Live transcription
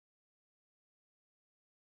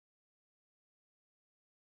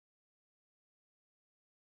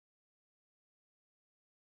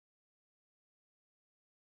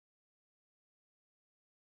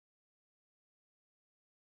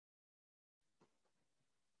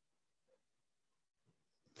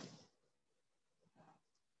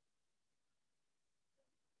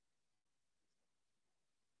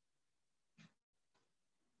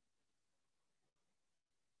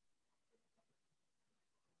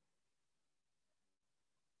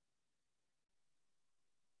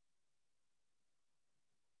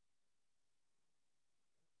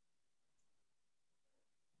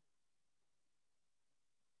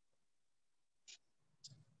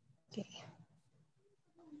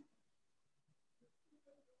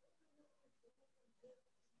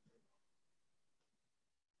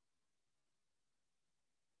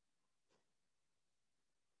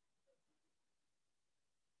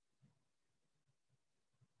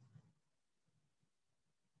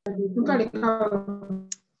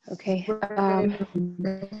Okay.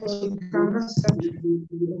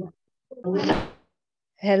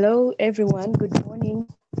 Hello, everyone. Good morning.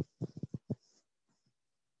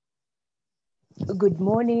 Good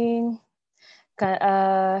morning.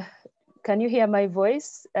 Can you hear my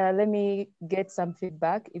voice? Let me get some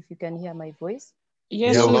feedback if you can hear my voice.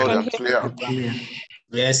 Yes, you're we loud can and hear. clear.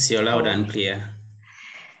 Yes, you're loud and clear.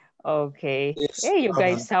 Okay. Yes, Hey, you loud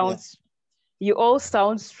guys and clear. you all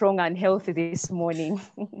sound strong and healthy this morning.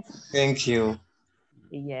 Thank you.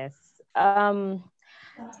 Yes.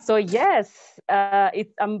 So yes,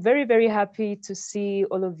 I'm very, very happy to see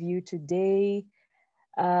all of you today.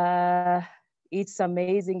 It's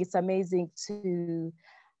amazing. It's amazing to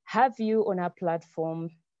have you on our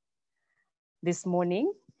platform this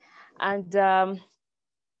morning. And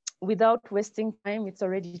without wasting time, it's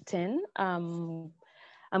already 10. I'm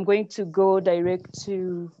going to go direct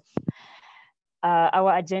to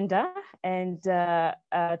our agenda. And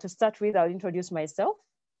to start with, I'll introduce myself.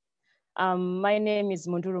 My name is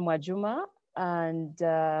Munduru Mwajuma, and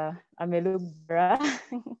I'm a Lugbara.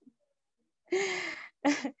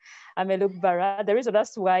 I'm a Lugbara. The reason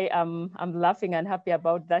that's why I'm laughing and happy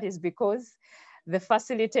about that is because the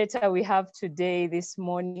facilitator we have today this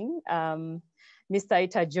morning, Mr.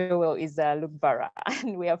 Ita Joel, is a Lugbara,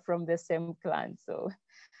 and we are from the same clan. So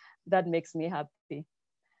that makes me happy.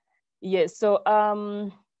 Yes, so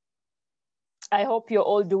I hope you're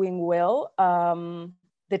all doing well.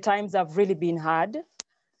 The times have really been hard,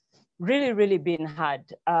 really been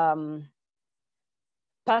hard.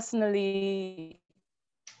 Personally,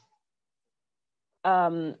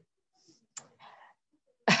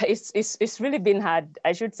 it's really been hard.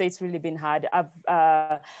 I should say it's really been hard.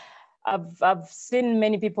 I've seen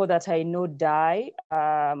many people that I know die,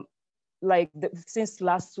 since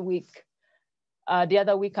last week, the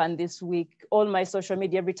other week and this week. All my social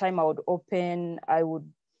media, every time I would open, I would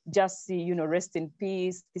just see, you know, rest in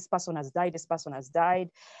peace. This person has died. This person has died.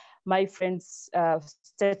 My friends'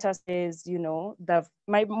 statuses, you know,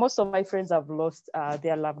 most of my friends have lost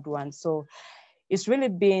their loved ones. So it's really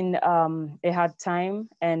been a hard time,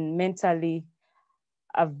 and mentally,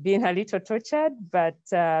 I've been a little tortured, but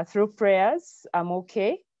through prayers, I'm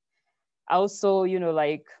okay. I also, you know,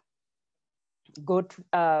 like got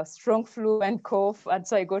strong flu and cough, and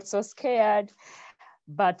so I got so scared.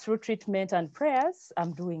 But through treatment and prayers,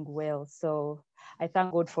 I'm doing well. So I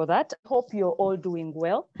thank God for that. I hope you're all doing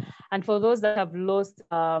well. And for those that have lost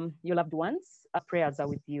your loved ones, our prayers are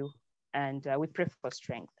with you, and we pray for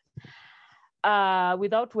strength.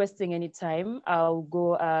 Without wasting any time, I'll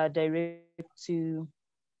go direct to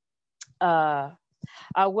our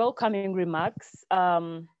welcoming remarks.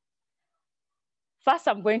 First,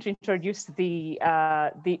 I'm going to introduce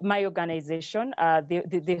my organization,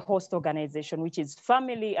 the host organization, which is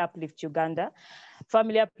Family Uplift Uganda.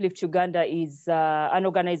 Family Uplift Uganda is an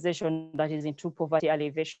organization that is into poverty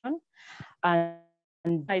alleviation. And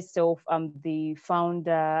myself, I'm the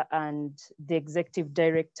founder and the executive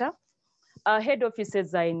director. Our head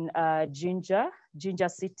offices are in Jinja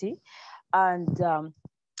City. And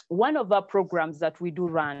one of our programs that we do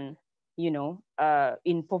run, you know,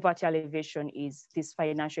 in poverty alleviation is this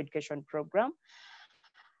financial education program.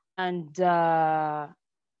 And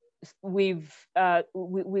we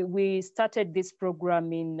started this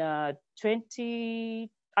program in August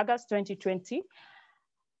 2020.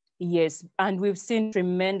 Yes, and we've seen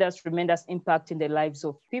tremendous impact in the lives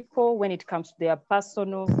of people when it comes to their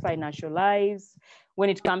personal financial lives,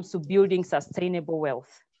 when it comes to building sustainable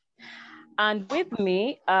wealth. And with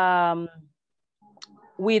me,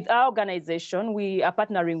 with our organization, we are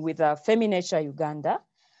partnering with Feminature Uganda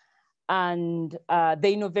and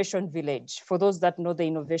the Innovation Village. For those that know the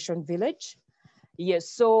Innovation Village.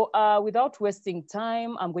 Yes, so without wasting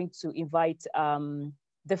time, I'm going to invite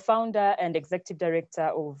the founder and executive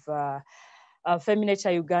director of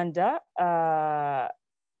Feminature Uganda,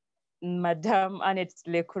 Madame Annette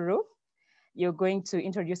Lekuru. You're going to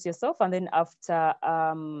introduce yourself, and then after,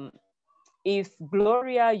 if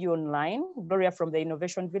Gloria, you're online, Gloria from the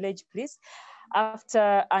Innovation Village, please.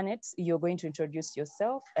 After Annette, you're going to introduce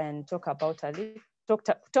yourself and talk about the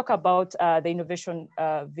Innovation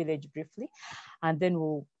Village briefly, and then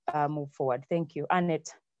we'll move forward. Thank you.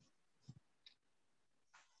 Annette.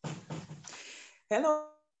 Hello.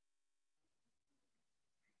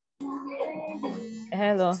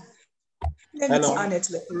 Hello. My name is Annette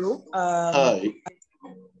Lekuru. Hi.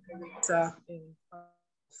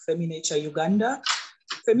 Feminature Uganda.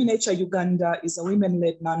 Feminature Uganda is a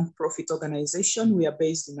women-led non-profit organization. We are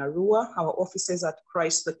based in Arua. Our offices at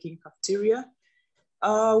Christ the King Cafeteria.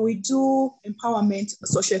 We do empowerment,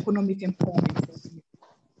 socioeconomic empowerment for women.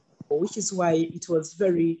 which is why it was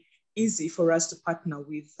very easy for us to partner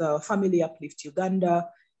with Family Uplift Uganda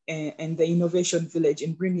and the Innovation Village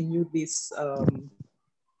in bringing you this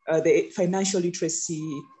the financial literacy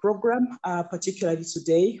program, particularly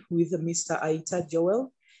today with Mr. Aita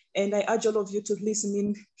Joel. And I urge all of you to listen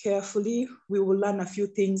in carefully. We will learn a few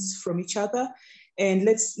things from each other, and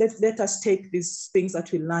let us take these things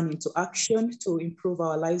that we learn into action to improve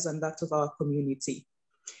our lives and that of our community.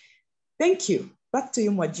 Thank you. Back to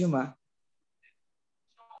you, Mwajuma.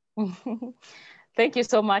 Thank you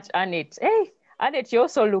so much, Annette. Hey, Annette, you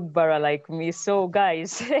also look Bara like me. So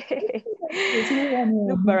guys,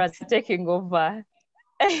 look Bara taking over.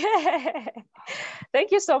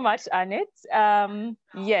 Thank you so much, Annette.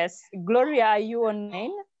 Yes, Gloria, are you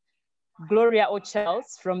online? Gloria or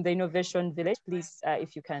Charles from the Innovation Village, please,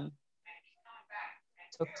 if you can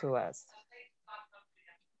talk to us.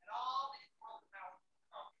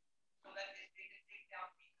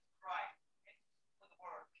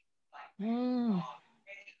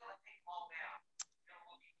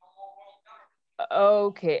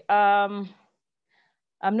 Okay.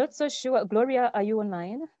 I'm not so sure. Gloria, are you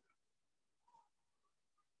online?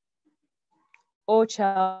 Or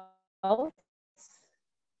Charles?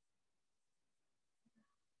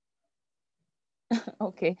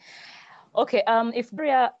 Okay. Okay. If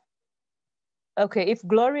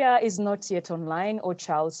Gloria is not yet online, or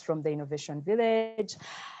Charles from the Innovation Village,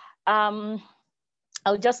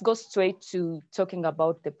 I'll just go straight to talking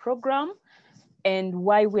about the program and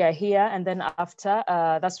why we are here. And then after,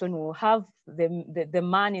 that's when we'll have the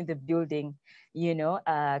man in the building,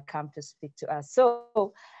 come to speak to us.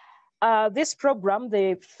 So this program,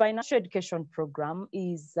 the financial education program,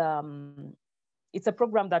 is it's a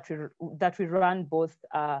program that we run both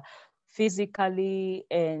physically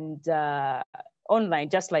and online,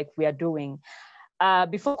 just like we are doing.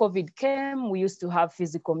 Before COVID came, we used to have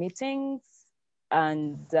physical meetings,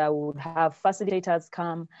 and we would have facilitators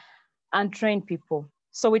come and train people.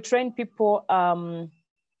 So we train people,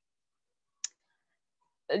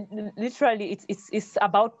 literally it's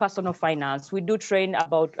about personal finance. We do train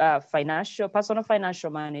about personal financial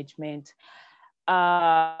management,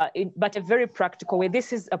 but a very practical way.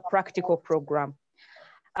 This is a practical program.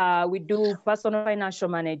 We do personal financial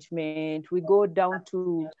management. We go down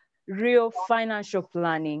to real financial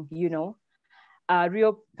planning, real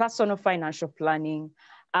personal financial planning.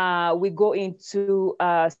 We go into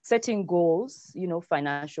setting goals,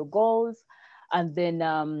 financial goals. And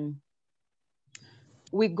then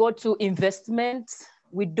we go to investment.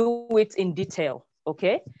 We do it in detail,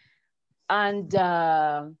 okay? And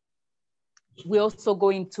we also go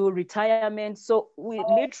into retirement. So we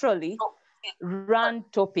literally run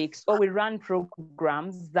topics, or we run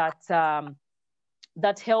programs that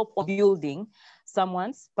that help on building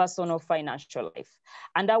someone's personal financial life.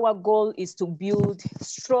 And our goal is to build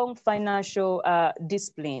strong financial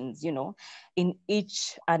disciplines, in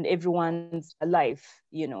each and everyone's life,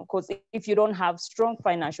 because if you don't have strong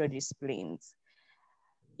financial disciplines,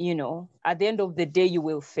 at the end of the day, you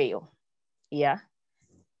will fail. Yeah.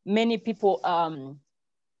 Many people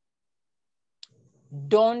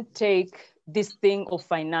don't take this thing of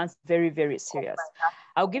finance very, very serious.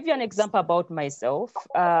 I'll give you an example about myself.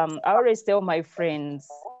 I always tell my friends,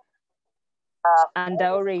 and I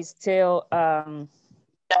always tell,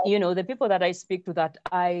 the people that I speak to, that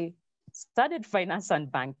I studied finance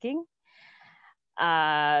and banking.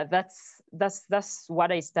 That's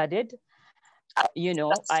what I studied.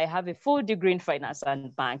 I have a full degree in finance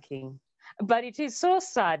and banking. But it is so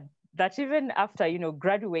sad that even after,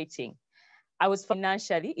 graduating, I was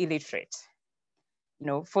financially illiterate.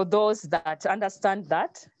 For those that understand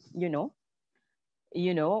that, I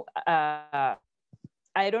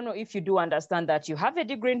don't know if you do understand that you have a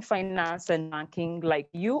degree in finance and banking, like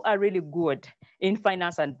you are really good in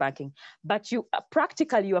finance and banking, but you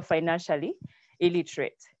practically, you are financially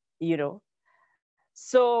illiterate,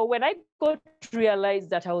 So when I got to realize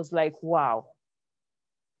that, I was like, wow,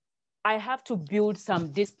 I have to build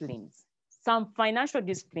some disciplines, some financial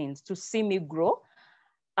disciplines to see me grow,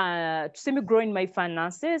 in my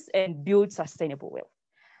finances and build sustainable wealth.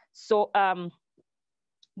 So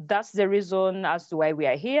that's the reason as to why we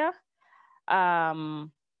are here, to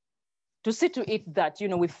see to it that,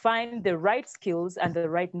 we find the right skills and the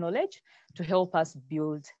right knowledge to help us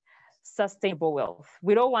build sustainable wealth.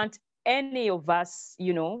 We don't want any of us,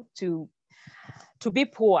 to be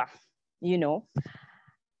poor,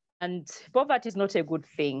 and poverty is not a good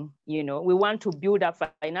thing. We want to build our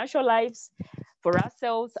financial lives for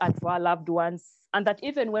ourselves and for our loved ones, and that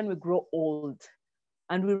even when we grow old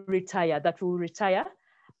and we retire, that we'll retire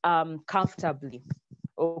comfortably,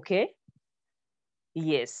 okay?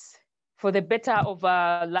 Yes. for the better of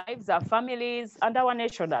our lives, our families, and our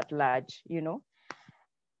nation at large, you know.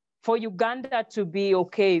 For Uganda to be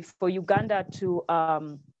okay, for Uganda to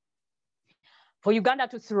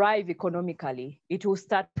thrive economically, it will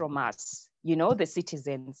start from us, you know, the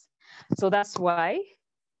citizens. So that's why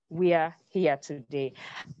we are here today.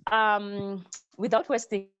 Without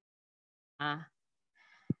wasting,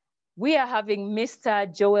 we are having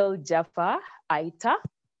Mr. Joel Jaffa Aita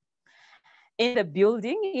in the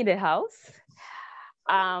building, in the house.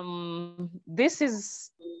 This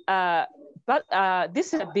is a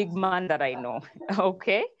big man that I know.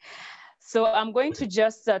 Okay, so I'm going to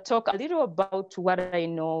just talk a little about what I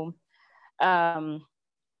know, a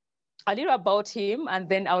little about him, and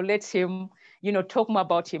then I'll let him, you know, talk more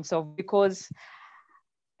about himself, because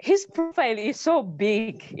his profile is so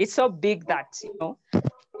big. It's so big that, you know,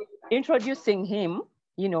 introducing him,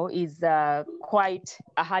 you know, is quite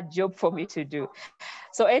a hard job for me to do.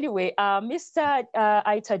 So anyway, Mr.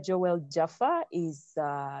 Aita Joel Jaffa is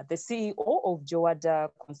the CEO of Joada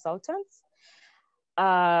Consultants.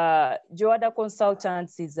 Joada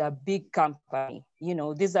Consultants is a big company. You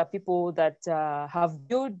know, these are people that have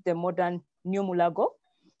built the modern New Mulago.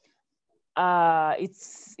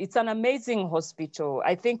 It's an amazing hospital.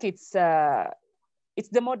 I think it's the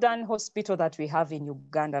modern hospital that we have in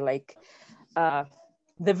Uganda, like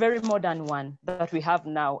the very modern one that we have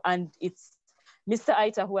now. And it's Mr.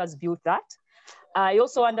 Aita who has built that. I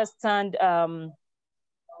also understand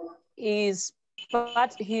he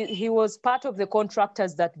was part of the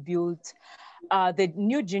contractors that built the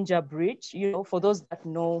New Ginger Bridge. You know, for those that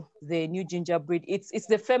know the New Ginger Bridge, it's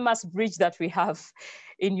the famous bridge that we have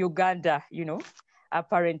in Uganda, you know,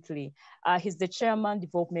 apparently. He's the chairman,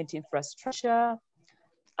 Development Infrastructure.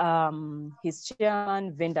 He's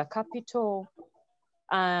chairman, Vendor Capital.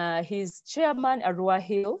 He's chairman, Arua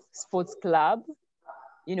Hill Sports Club.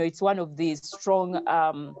 You know, it's one of these strong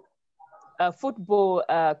football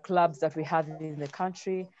clubs that we have in the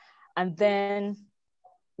country. And then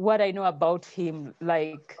what I know about him,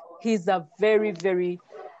 like, he's a very, very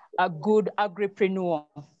good agripreneur.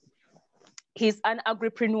 He's an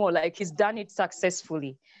agripreneur, like he's done it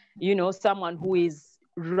successfully. You know, someone who is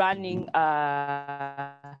running,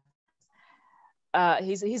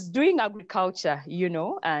 he's doing agriculture, you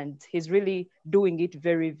know, and he's really doing it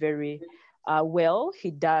very, very well.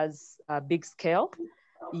 He does big scale,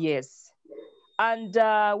 yes. And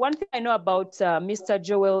one thing I know about Mr.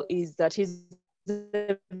 Joel is that he's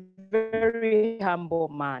a very humble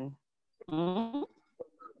man.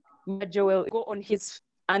 Mr. Joel, go on his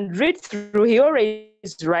and read through. He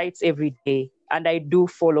always writes every day, and I do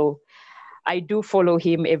follow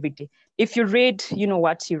him every day. If you read, you know,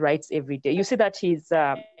 what he writes every day, you see that he's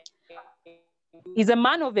a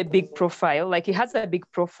man of a big profile. Like, he has a big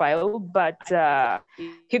profile, but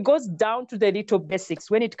he goes down to the little basics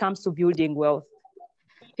when it comes to building wealth.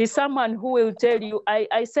 He's someone who will tell you,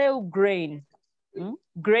 I sell grain,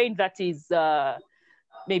 grain that is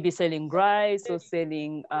maybe selling rice or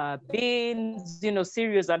selling beans, you know,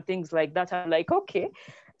 cereals and things like that. I'm like, okay,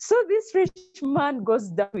 so this rich man goes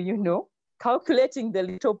down, you know, calculating the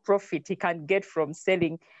little profit he can get from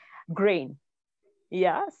selling grain.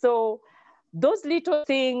 Yeah, so those little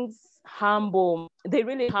things they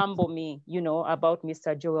really humble me, you know, about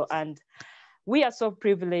Mr. Joel. And we are so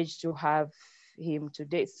privileged to have him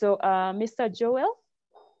today. So Mr. Joel,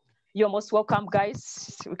 you're most welcome,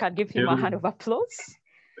 guys. We can give him a hand of applause.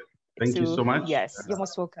 Thank you so much. Yes, you're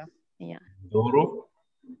most welcome. Yeah. Doro.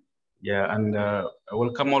 Yeah, and I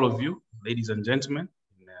welcome all of you, ladies and gentlemen,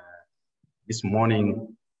 in this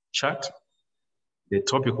morning chat. The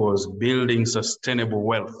topic was building sustainable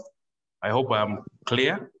wealth. I hope I'm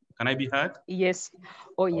clear. Can I be heard? Yes.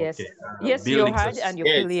 Oh, yes. Okay. Yes, you're heard and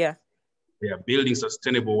you're clear. Yeah, building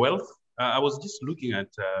sustainable wealth. I was just looking at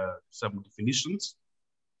some definitions.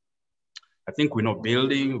 I think we know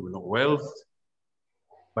building, we know wealth,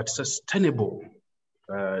 but sustainable.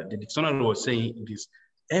 The dictionary was saying it is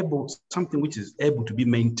something which is able to be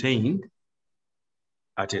maintained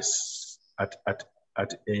at a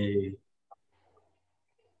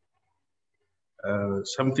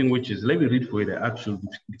something which is, let me read for you the actual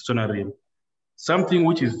dictionary, something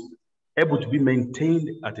which is able to be maintained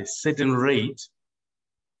at a certain rate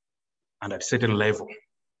and at a certain level.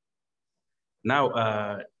 Now,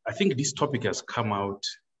 I think this topic has come out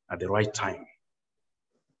at the right time.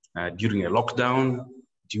 During a lockdown,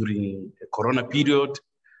 during a Corona period,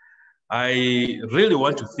 I really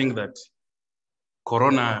want to think that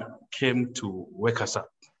Corona came to wake us up.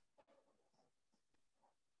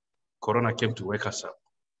 Corona came to wake us up.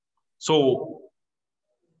 So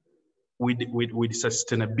with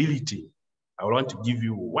sustainability, I want to give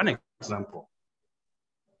you one example.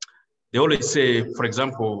 They always say, for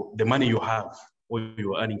example, the money you have, or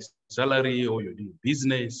you're earning salary, or you're doing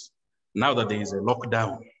business, now that there is a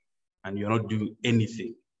lockdown and you're not doing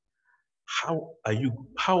anything,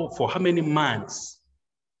 for how many months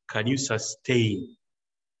can you sustain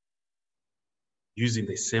using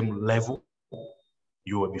the same level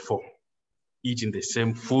you were before? Eating the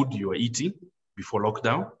same food you were eating before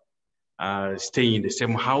lockdown, staying in the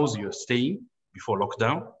same house you're staying before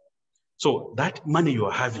lockdown. So that money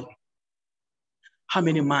you're having, how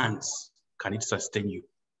many months can it sustain you?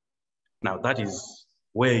 Now that is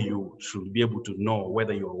where you should be able to know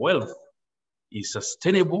whether your wealth is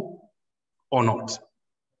sustainable or not.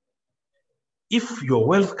 If your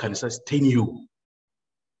wealth can sustain you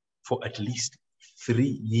for at least 3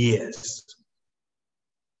 years,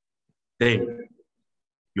 then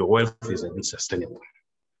your wealth is a bit sustainable.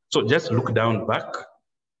 So just look down back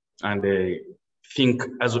and think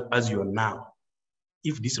as you're now,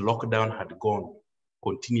 if this lockdown had gone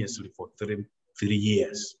continuously for three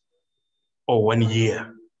years, or 1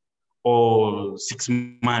 year, or 6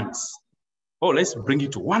 months, or let's bring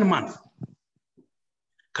it to 1 month,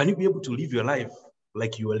 can you be able to live your life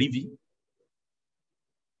like you are living?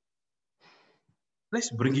 Let's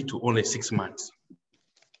bring it to only 6 months.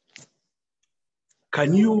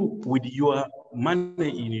 Can you, with your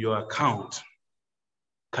money in your account,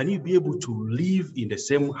 can you be able to live in the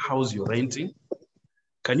same house you're renting?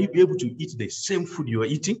 Can you be able to eat the same food you're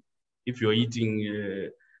eating? If you're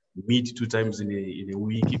eating meat 2 times in a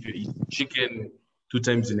week, if you're eating chicken 2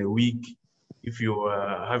 times in a week, if you're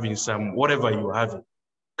having some, whatever you're having,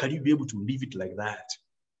 can you be able to live it like that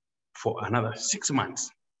for another 6 months?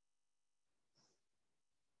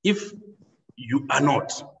 If you are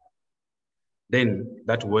not, then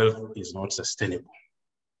that wealth is not sustainable.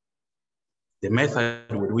 The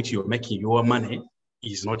method with which you're making your money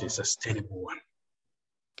is not a sustainable one.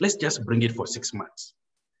 Let's just bring it for 6 months.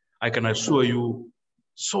 I can assure you,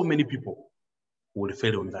 so many people will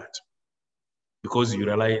fail on that, because you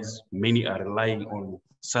realize many are relying on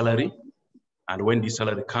salary, and when this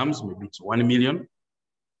salary comes, maybe it's 1 million,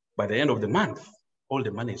 by the end of the month, all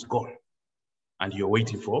the money is gone, and you're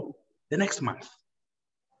waiting for the next month.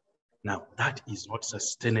 Now, that is not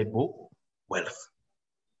sustainable wealth.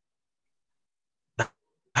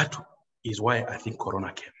 That is why I think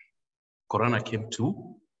Corona came. Corona came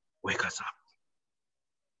to wake us up.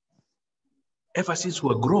 Ever since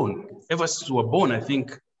we're grown, ever since we're born, I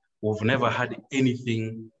think we've never had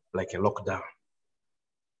anything like a lockdown.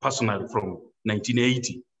 Personally, from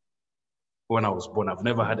 1980, when I was born, I've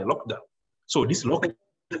never had a lockdown. So this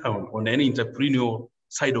lockdown on any entrepreneurial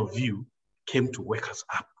side of you came to wake us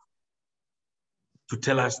up, to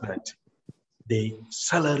tell us that the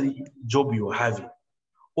salary job you're having,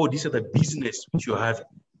 or this other business which you're having,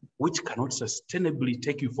 which cannot sustainably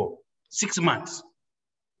take you for 6 months,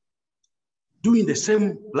 doing the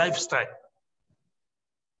same lifestyle,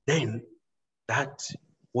 then that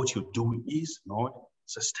what you do is not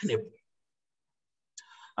sustainable.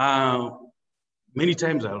 Many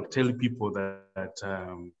times I'll tell people that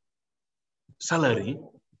salary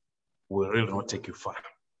will really not take you far.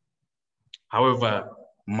 However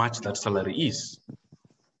much that salary is,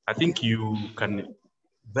 I think you can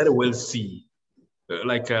very well see,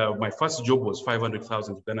 my first job was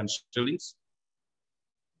 500,000 Ghana shillings,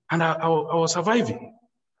 and I was surviving.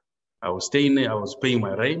 I was staying there, I was paying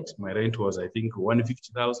my rent. My rent was, I think,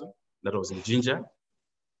 150,000. That was in Ginger.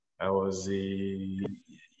 I was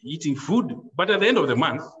eating food, but at the end of the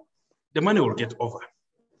month, the money will get over,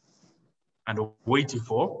 and waiting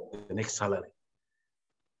for the next salary.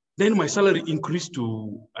 Then my salary increased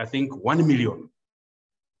to, I think, 1 million.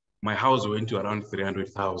 My house went to around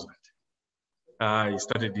 300,000. I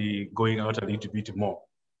started going out a little bit more.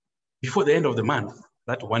 Before the end of the month,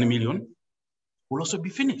 that 1 million will also be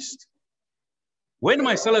finished. When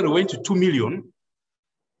my salary went to 2 million,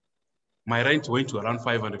 my rent went to around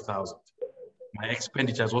 500,000. My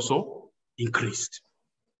expenditures also increased.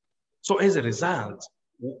 So as a result,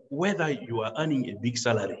 whether you are earning a big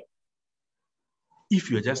salary, if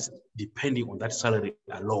you're just depending on that salary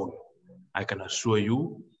alone, I can assure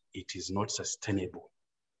you it is not sustainable.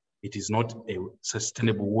 It is not a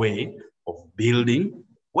sustainable way of building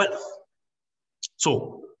wealth.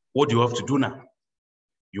 So what do you have to do now?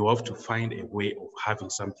 You have to find a way of having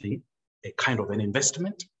something, a kind of an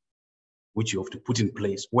investment, which you have to put in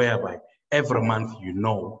place, whereby every month you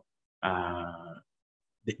know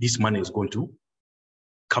that this money is going to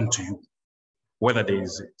come to you, whether there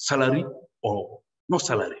is salary or no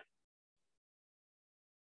salary.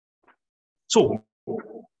 So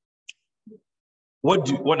what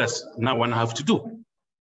does now one have to do?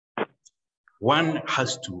 One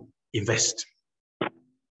has to invest.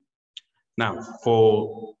 Now,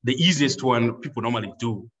 for the easiest one people normally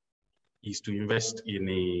do is to invest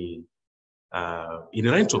in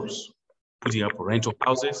rentals, putting up rental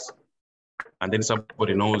houses, and then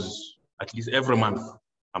somebody knows at least every month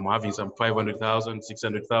I'm having some 500,000,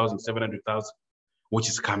 600,000, 700,000, which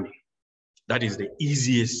is coming. That is the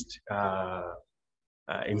easiest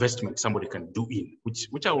investment somebody can do in,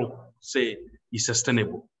 which I will say is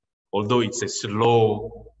sustainable, although it's a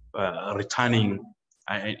slow returning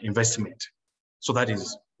investment. So that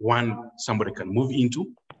is one somebody can move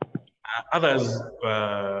into. Others,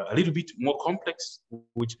 a little bit more complex,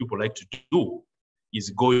 which people like to do, is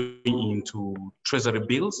going into treasury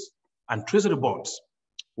bills and treasury bonds,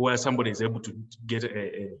 where somebody is able to get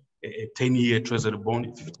a 10-year treasury bond, a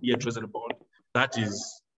 50-year treasury bond. That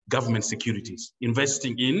is government securities,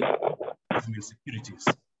 investing in government securities.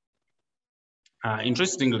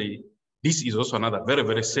 Interestingly, this is also another very,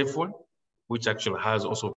 very safe one, which actually has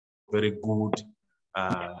also very good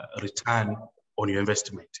return on your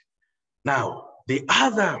investment. Now, the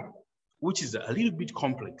other, which is a little bit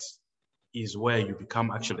complex, is where you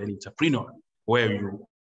become actually an entrepreneur, where you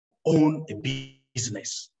own a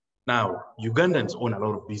business. Now, Ugandans own a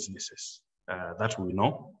lot of businesses that we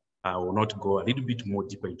know. I will not go a little bit more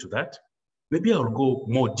deeper into that. Maybe I'll go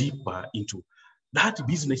more deeper into that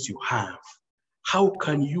business you have. How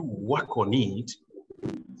can you work on it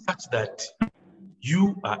such that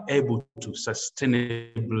you are able to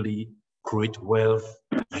sustainably create wealth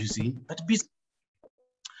using that business?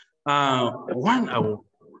 One, I would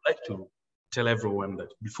like to tell everyone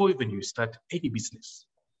that before even you start any business,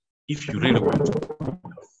 if you really want to,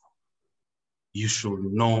 you should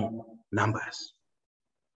know numbers.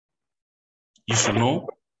 You should know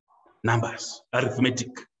numbers,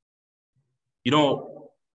 arithmetic. You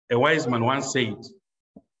know, a wise man once said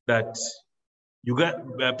that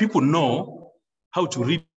people know how to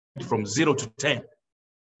read from 0 to 10,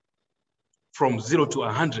 from 0 to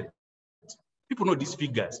 100. People know these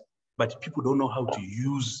figures, but people don't know how to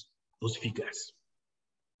use those figures.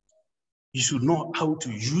 You should know how to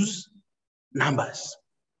use numbers.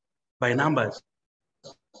 By numbers,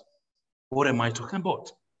 what am I talking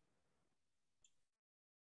about?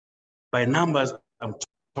 By numbers, I'm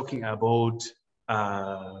talking about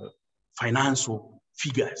financial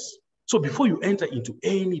figures. So before you enter into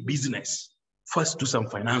any business, first do some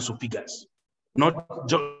financial figures.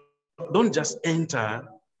 Don't just enter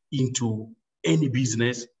into any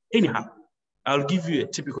business anyhow. I'll give you a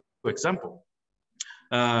typical example.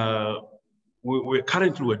 We're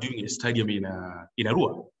currently doing a stadium in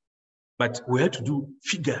Arua, but we had to do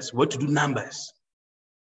figures, we had to do numbers.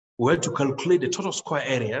 We had to calculate the total square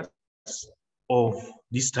area of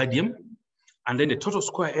this stadium, and then the total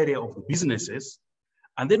square area of the businesses.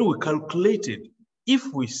 And then we calculated,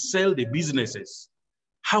 if we sell the businesses,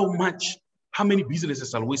 how many businesses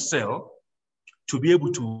shall we sell to be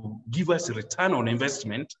able to give us a return on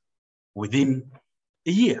investment within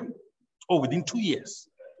a year or within 2 years.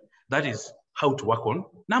 That is how to work on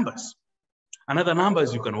numbers. Another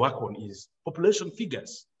numbers you can work on is population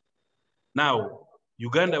figures. Now,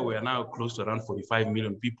 Uganda, we are now close to around 45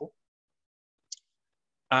 million people.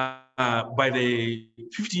 By the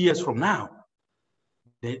 50 years from now,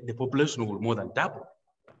 the population will more than double.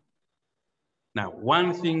 Now,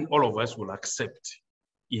 one thing all of us will accept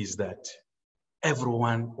is that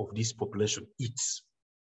everyone of this population eats.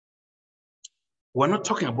 We're not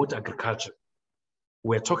talking about agriculture.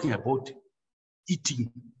 We're talking about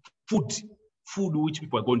eating food which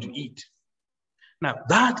people are going to eat. Now,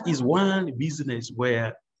 that is one business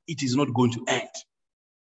where it is not going to end.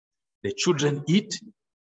 The children eat,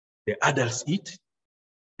 the adults eat,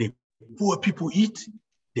 the poor people eat,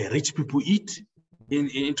 the rich people eat.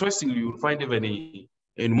 Interestingly, you'll find even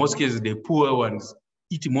in most cases, the poor ones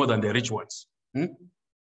eat more than the rich ones.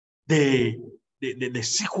 The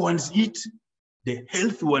sick ones eat, the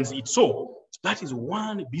healthy ones eat. So that is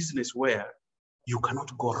one business where you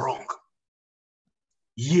cannot go wrong.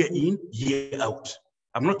 Year in, year out.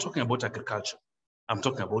 I'm not talking about agriculture. I'm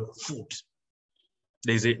talking about food.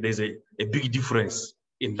 There's a big difference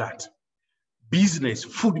in that. Business,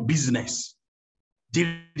 food business,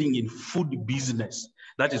 dealing in food business,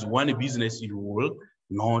 that is one business you will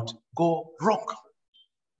not go wrong.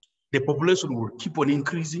 The population will keep on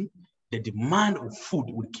increasing. The demand of food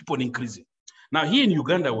will keep on increasing. Now, here in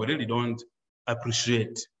Uganda, we really don't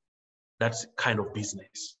appreciate that kind of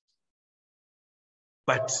business.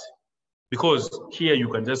 But because here you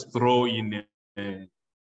can just throw in,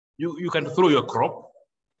 you can throw your crop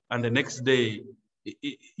and the next day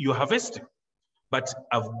you're harvesting. But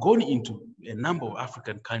I've gone into a number of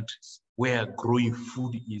African countries where growing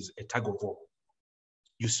food is a tug of war.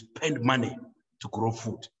 You spend money to grow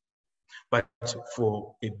food. But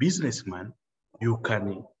for a businessman, you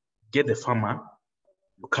can get the farmer,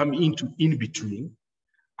 you come into in between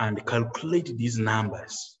and calculate these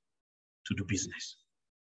numbers to do business.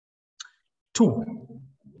 2,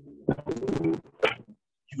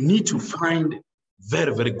 you need to find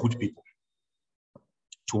very, very good people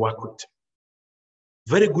to work with.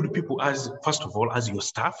 Very good people as, first of all, as your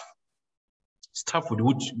staff with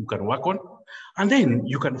which you can work on. And then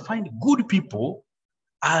you can find good people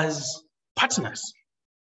as partners.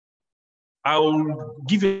 I'll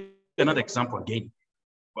give you another example again.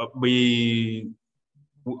 When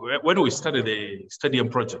we started the stadium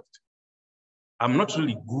project, I'm not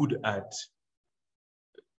really good at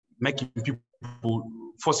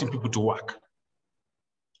forcing people to work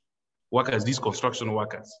as these construction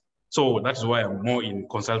workers. So that's why I'm more in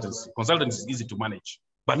consultancy. Consultancy is easy to manage.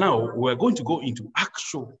 But now we're going to go into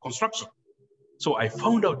actual construction. So I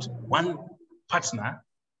found out one partner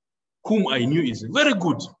whom I knew is very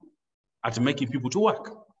good at making people to work.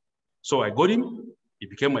 So I got him, he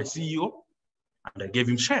became my CEO, and I gave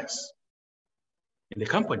him shares in the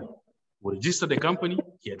company. We registered the company,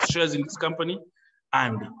 he had shares in this company,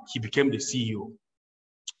 and he became the CEO.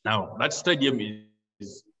 Now, that stadium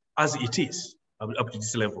is as it is up to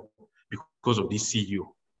this level because of this CEO.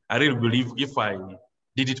 I really believe if I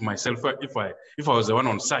did it myself, if I was the one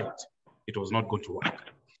on site, it was not going to work.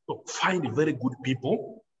 So find very good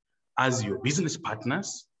people as your business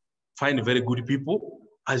partners, find very good people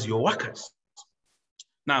as your workers.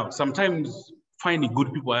 Now, sometimes finding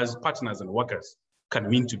good people as partners and workers can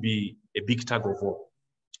mean to be a big tug of war,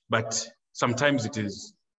 but sometimes it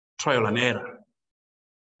is trial and error.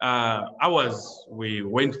 We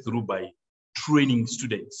went through by training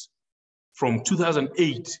students. From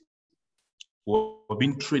 2008, we've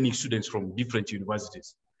been training students from different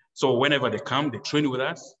universities. So whenever they come, they train with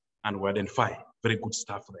us and we identify very good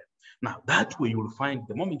staff there. Now, that way you will find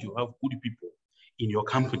the moment you have good people in your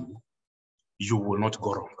company, you will not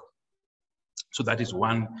go wrong. So that is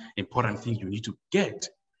one important thing you need to get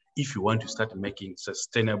if you want to start making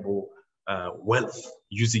sustainable wealth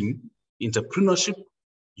using entrepreneurship,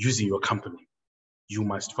 using your company. You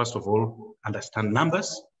must, first of all, understand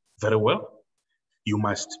numbers very well. You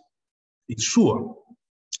must ensure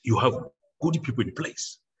you have good people in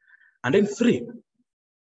place. And then 3,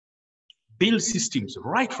 build systems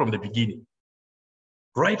right from the beginning.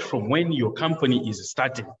 Right from when your company is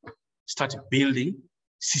starting, start building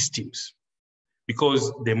systems.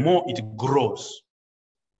 Because the more it grows,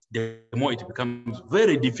 the more it becomes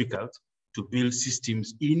very difficult to build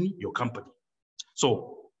systems in your company.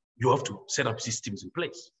 So you have to set up systems in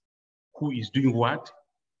place. Who is doing what?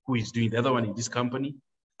 Who is doing the other one in this company?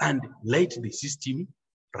 And let the system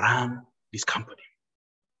run this company.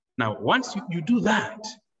 Now, once you do that,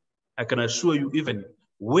 I can assure you, even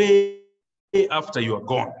way after you are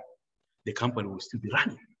gone, the company will still be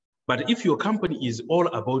running. But if your company is all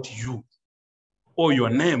about you, or your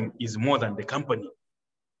name is more than the company,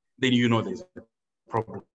 then you know there's a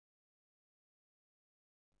problem.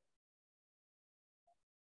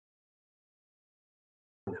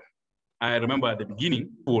 I remember at the beginning,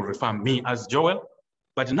 people will refer me as Joel,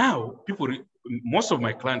 but now most of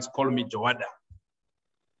my clients call me Joada.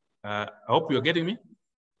 I hope you're getting me.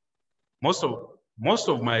 Most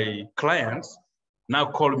of my clients now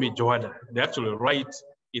call me Joada. They actually write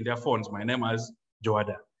in their phones my name as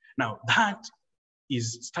Joada. Now that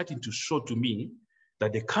is starting to show to me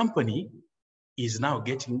that the company is now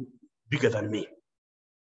getting bigger than me.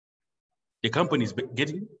 The company is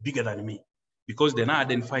getting bigger than me because they're now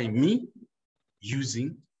identifying me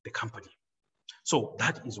using the company. So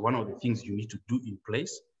that is one of the things you need to do in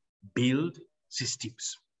place, build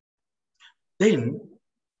systems. Then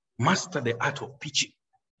master the art of pitching.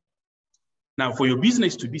 Now, for your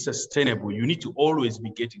business to be sustainable, you need to always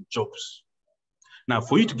be getting jobs. Now,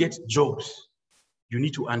 for you to get jobs, you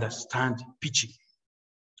need to understand pitching,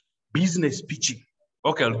 business pitching.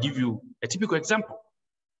 Okay, I'll give you a typical example.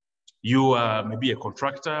 You are maybe a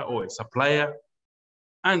contractor or a supplier,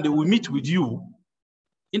 and we meet with you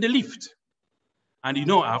in the lift. And you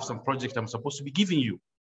know, I have some project I'm supposed to be giving you.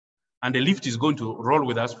 And the lift is going to roll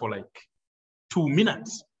with us for like 2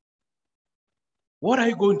 minutes. What are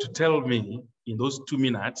you going to tell me in those 2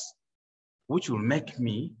 minutes, which will make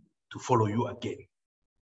me to follow you again?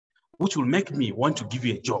 Which will make me want to give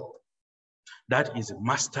you a job? That is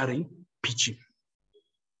mastering pitching.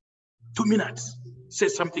 2 minutes, say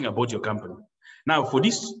something about your company. Now, for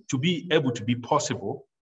this to be able to be possible,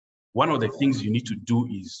 one of the things you need to do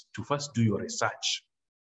is to first do your research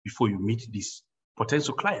before you meet this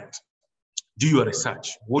potential client. Do your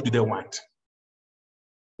research. What do they want?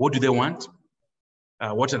 What do they want?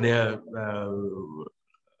 What are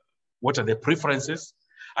their preferences?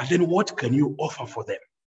 And then what can you offer for them?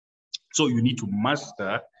 So you need to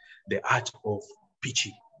master the art of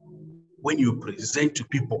pitching. When you present to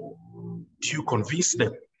people, do you convince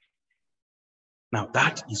them? Now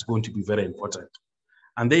that is going to be very important.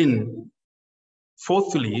 And then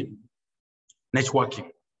fourthly,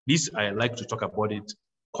 networking. This, I like to talk about it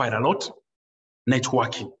quite a lot.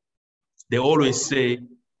 Networking. They always say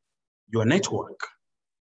your network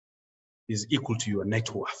is equal to your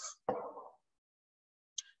net worth.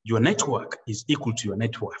 Your network is equal to your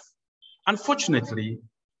net worth. Unfortunately,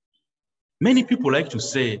 many people like to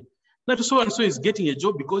say that so-and-so is getting a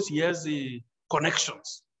job because he has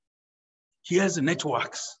connections. He has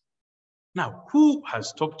networks. Now, who has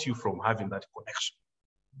stopped you from having that connection?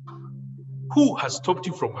 Who has stopped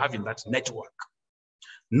you from having that network?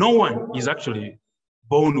 No one is actually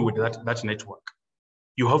born with that network.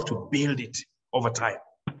 You have to build it over time.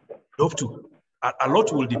 You have to, a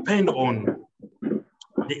lot will depend on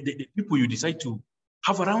the people you decide to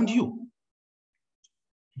have around you.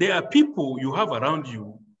 There are people you have around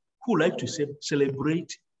you who like to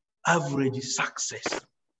celebrate average success.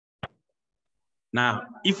 Now,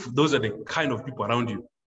 if those are the kind of people around you,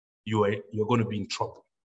 you're going to be in trouble.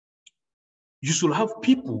 You should have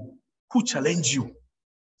people who challenge you,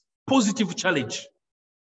 positive challenge.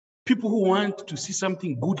 People who want to see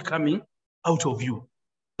something good coming out of you.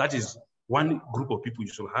 That is one group of people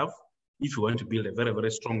you should have if you want to build a very,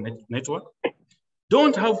 very strong network.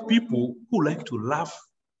 Don't have people who like to laugh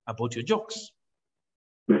about your jokes.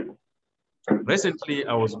 Recently,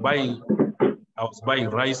 I was buying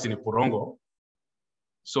rice in Porongo.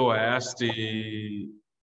 So I asked the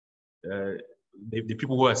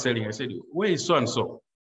people who are selling, I said, where is so-and-so?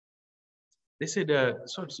 They said,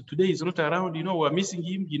 so today he's not around, you know, we're missing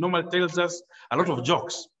him. He normally tells us a lot of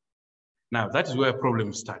jokes. Now, that is where a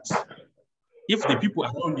problem starts. If the people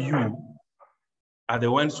around you are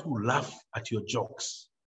the ones who laugh at your jokes,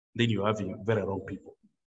 then you're having very wrong people.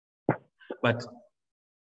 But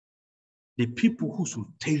the people who should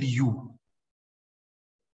tell you,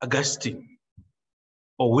 Augustine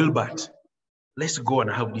or Wilbert, let's go and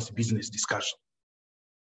have this business discussion.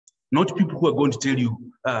 Not people who are going to tell you,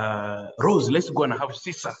 Rose, let's go and have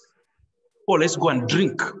Caesar, or let's go and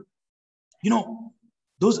drink. You know,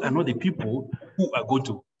 those are not the people who are going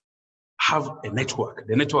to have a network.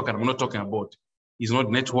 The network I'm not talking about is not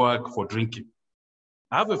network for drinking.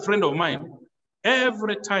 I have a friend of mine,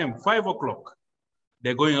 every time, 5 o'clock,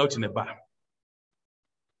 they're going out in a bar.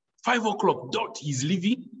 5 o'clock dot, he's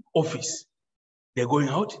leaving office. They're going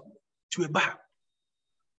out to a bar.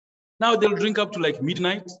 Now they'll drink up to like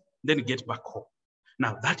midnight, then get back home.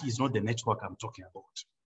 Now that is not the network I'm talking about.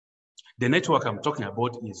 The network I'm talking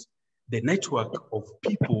about is the network of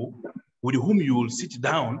people with whom you will sit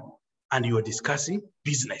down and you are discussing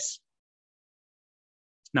business.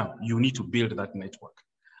 Now you need to build that network.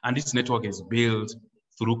 And this network is built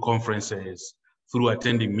through conferences, through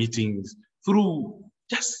attending meetings, through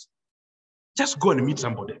just go and meet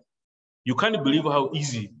somebody. You can't believe how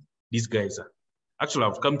easy these guys are. Actually,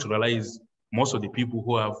 I've come to realize most of the people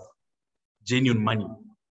who have genuine money,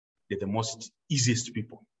 they're the most easiest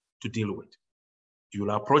people to deal with. You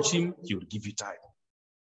will approach him, he will give you time.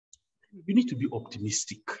 You need to be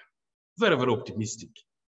optimistic, very, very optimistic,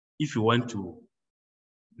 if you want to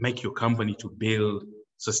make your company to build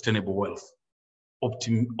sustainable wealth.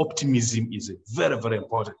 Optimism is very, very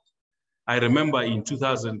important. I remember in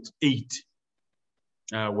 2008,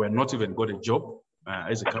 we had not even got a job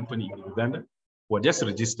as a company in Uganda. We're just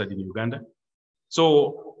registered in Uganda.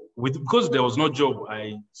 So because there was no job,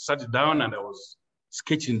 I sat down and I was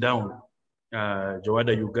sketching down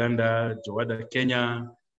Jawada Uganda, Jawada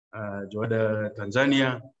Kenya, Jawada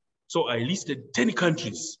Tanzania. So I listed 10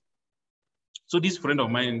 countries. So this friend of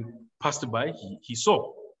mine passed by, he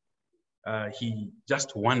saw, he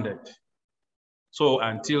just wondered. So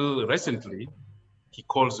until recently, he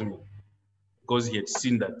calls me because he had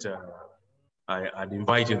seen that I had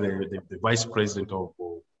invited the vice president of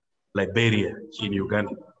Liberia in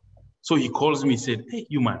Uganda. So he calls me, said, hey,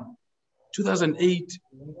 you man, 2008,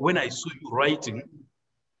 when I saw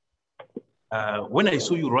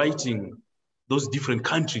you writing those different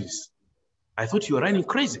countries, I thought you were running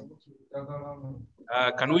crazy.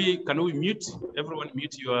 Can we mute, everyone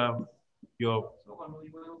mute your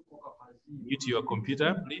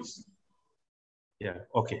computer, please? Yeah,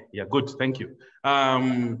 okay, yeah, good, thank you.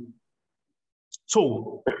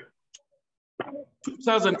 So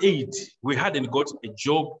 2008, we hadn't got a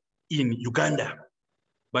job in Uganda,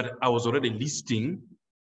 but I was already listing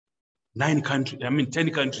 10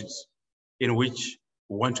 countries in which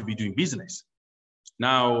we want to be doing business.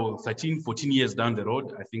 Now, 13, 14 years down the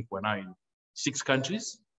road, I think we're now in 6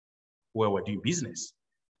 countries where we're doing business.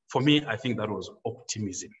 For me, I think that was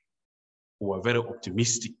optimism. We were very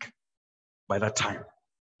optimistic by that time,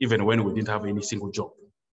 even when we didn't have any single job.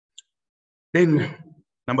 Then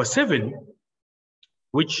number 7,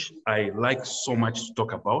 which I like so much to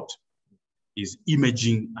talk about, is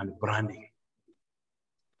imaging and branding.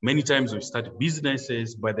 Many times we start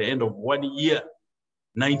businesses, by the end of 1 year,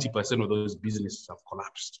 90% of those businesses have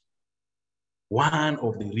collapsed. One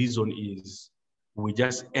of the reasons is we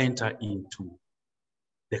just enter into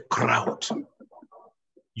the crowd.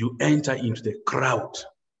 You enter into the crowd.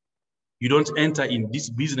 You don't enter in this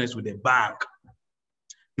business with a bank.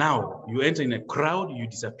 Now, you enter in a crowd, you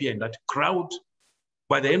disappear in that crowd.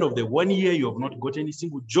 By the end of the 1 year, you have not got any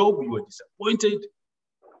single job, you are disappointed,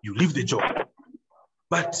 you leave the job.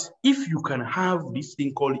 But if you can have this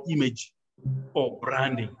thing called image or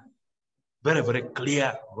branding, very, very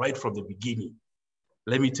clear right from the beginning,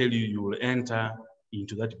 let me tell you, you will enter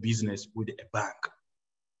into that business with a bank.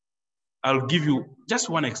 I'll give you just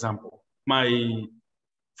one example. My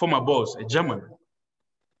former boss, a German,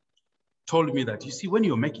 told me that, you see, when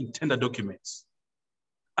you're making tender documents,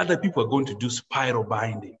 other people are going to do spiral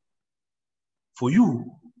binding. For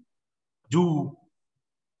you, do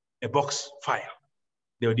a box file.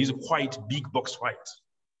 There are these quite big box files.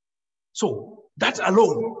 So that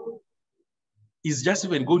alone is just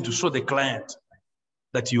even going to show the client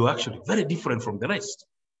that you're actually very different from the rest.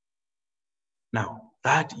 Now,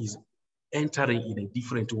 that is entering in a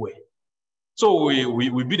different way. So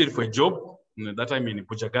we bid it for a job, that time in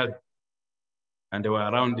Bujagali, and there were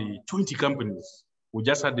around 20 companies. We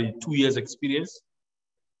just had the 2 years experience,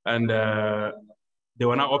 and they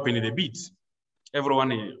were now opening the bids.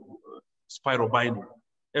 Everyone spiral binding.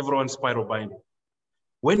 Everyone spiral binding.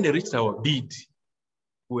 When they reached our bid,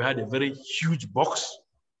 we had a very huge box.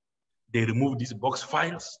 They removed these box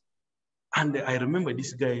files. And I remember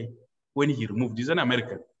this guy, when he removed, he's an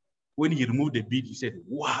American. When he removed the bid, he said,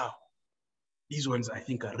 wow, these ones I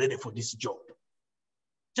think are ready for this job.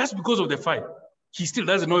 Just because of the file. He still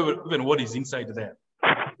doesn't know even what is inside there.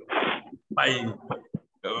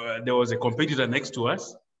 There was a competitor next to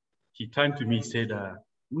us. He turned to me, he said,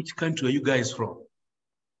 which country are you guys from?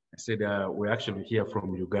 I said, we're actually here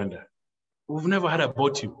from Uganda. We've never heard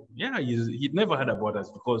about you. Yeah, he'd never heard about us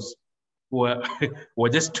because we're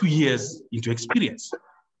just 2 years into experience.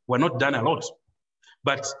 We're not done a lot.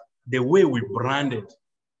 But the way we branded,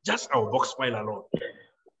 just our box file alone,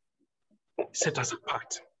 set us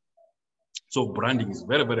apart. So branding is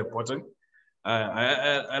very, very important.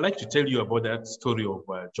 I like to tell you about that story of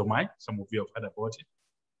Jomai. Some of you have heard about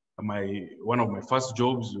it. One of my first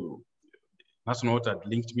jobs, National Water had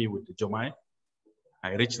linked me with the Jomai.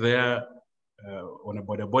 I reached there on a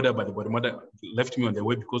border, but the border left me on the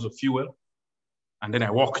way because of fuel. And then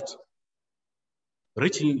I walked.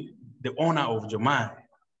 Reaching the owner of Jomai,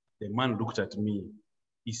 the man looked at me.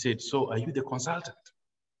 He said, so are you the consultant?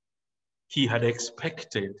 He had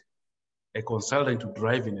expected a consultant to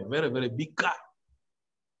drive in a very, very big car.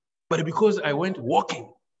 But because I went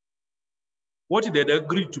walking, what they had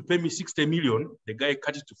agreed to pay me 60 million, the guy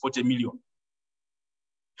cut it to 40 million.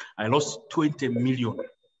 I lost 20 million.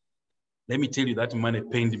 Let me tell you, that money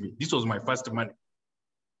pained me. This was my first money.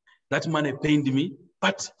 That money pained me,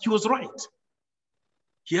 but he was right.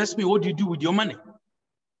 He asked me, what do you do with your money?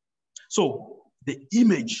 So the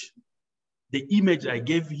image I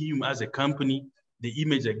gave him as a company, the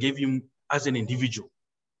image I gave him as an individual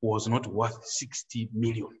was not worth 60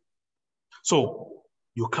 million. So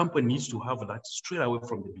your company needs to have that straight away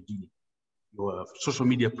from the beginning. Your social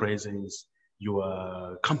media presence,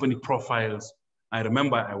 your company profiles. I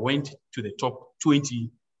remember I went to the top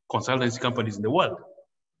 20 consultancy companies in the world.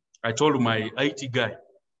 I told my IT guy,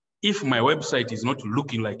 if my website is not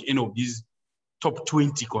looking like any of these top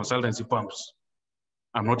 20 consultancy firms,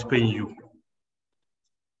 I'm not paying you.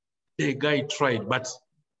 The guy tried, but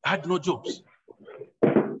had no jobs.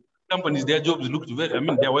 Companies, their jobs looked their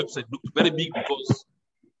website looked very big because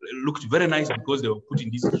it looked very nice because they were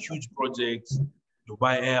putting these huge projects,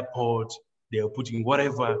 Dubai airport, they were putting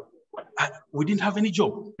whatever. We didn't have any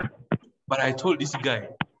job. But I told this guy,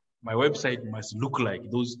 my website must look like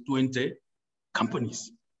those 20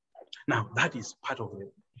 companies. Now, that is part of the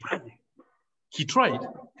branding. He tried,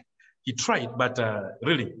 but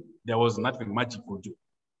really, there was nothing much he could do.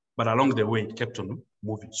 But along the way, it kept on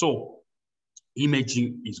moving. So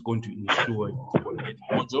imaging is going to ensure people get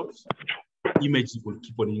more jobs. image will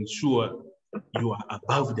keep on ensure you are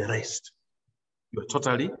above the rest. You are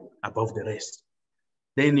totally above the rest.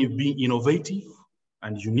 Then you be innovative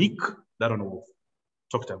and unique. That one we've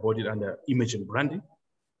talked about it under image and branding.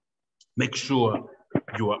 Make sure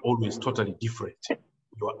you are always totally different.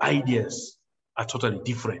 Your ideas are totally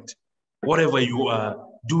different. Whatever you are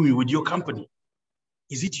doing with your company,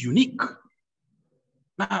 is it unique?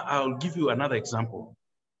 Now, I'll give you another example.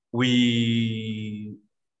 We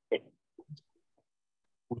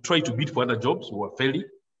tried to bid for other jobs, we were failing.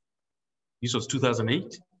 This was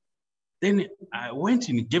 2008. Then I went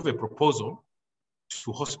and gave a proposal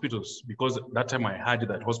to hospitals because at that time I heard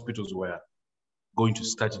that hospitals were going to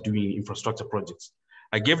start doing infrastructure projects.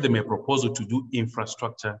 I gave them a proposal to do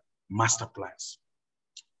infrastructure master plans.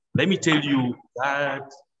 Let me tell you,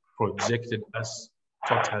 that projected us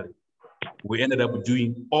totally. We ended up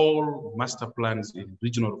doing all master plans in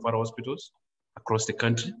regional referral hospitals across the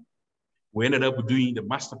country. We ended up doing the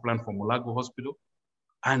master plan for Mulago Hospital.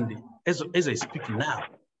 And as I speak now,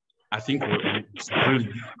 I think we're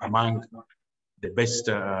really among the best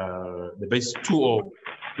two, or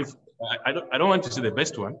if I don't want to say the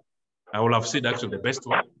best one, I will have said actually the best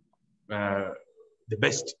one, the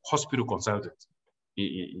best hospital consultant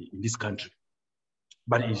in this country.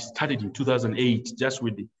 But it started in 2008 just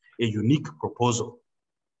with a unique proposal,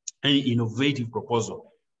 an innovative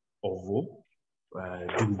proposal of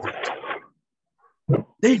doing that.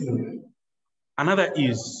 Then another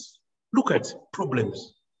is look at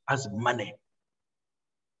problems as money.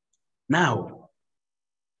 Now,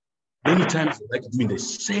 many times we like doing the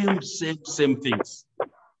same things.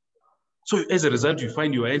 So as a result, you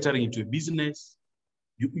find you are entering into a business,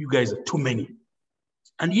 you guys are too many.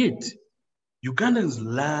 And yet, Ugandans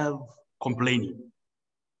love complaining.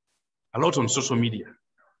 A lot on social media.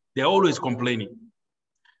 They're always complaining.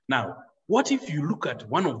 Now, what if you look at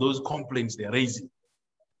one of those complaints they're raising,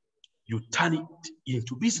 you turn it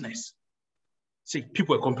into business? Say,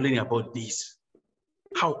 people are complaining about this.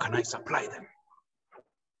 How can I supply them?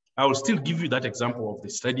 I will still give you that example of the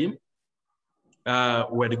stadium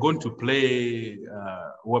where they're going to play,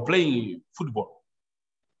 we're playing football.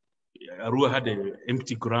 Arua had an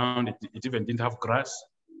empty ground, it even didn't have grass.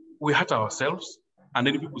 We hurt ourselves, and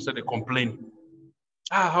then people started complaining.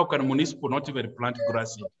 How can municipal not even plant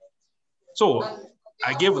grass here? So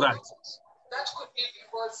I gave that. That could be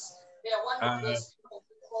because they are one of those people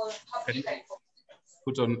who call happy hypoxia.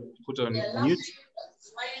 Put on They're mute. laughing,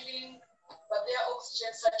 smiling, but their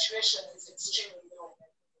oxygen saturation is extremely low.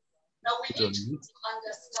 Now we need to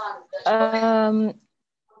understand that.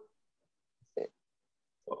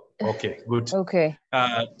 Okay, good. Okay.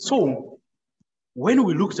 So when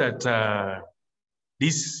we looked at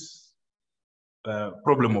this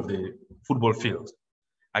problem of the football field,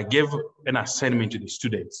 I gave an assignment to the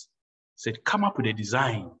students, said, come up with a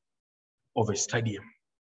design of a stadium,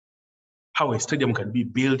 how a stadium can be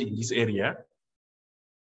built in this area.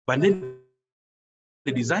 But then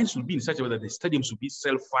the design should be in such a way that the stadium should be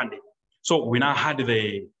self-funded. So we now had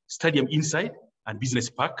the stadium inside and business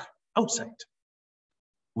park outside.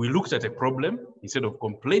 We looked at a problem, instead of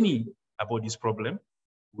complaining about this problem,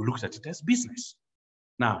 we looked at it as business.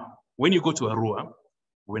 Now, when you go to Arua,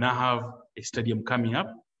 we now have a stadium coming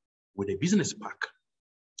up with a business park.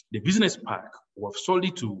 The business park, we have sold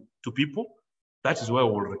it to people. That is where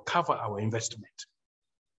we'll recover our investment.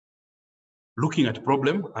 Looking at the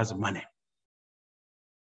problem as money.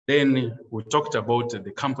 Then we talked about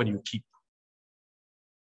the company you keep,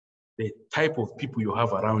 the type of people you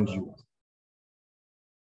have around you.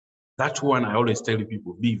 That one, I always tell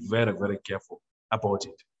people, be very, very careful about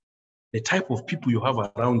it. The type of people you have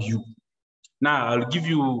around you. Now, I'll give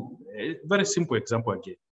you a very simple example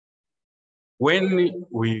again. When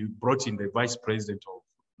we brought in the vice president of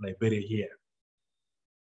Liberia here,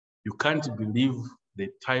 you can't believe the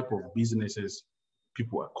type of businesses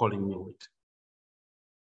people are calling me with.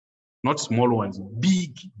 Not small ones,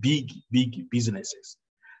 big businesses.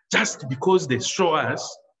 Just because they show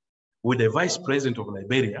us with the vice president of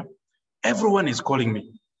Liberia, everyone is calling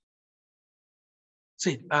me.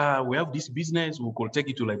 Say, we have this business, we could take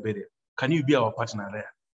it to Liberia. Can you be our partner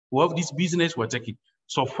there? We have this business, we're taking.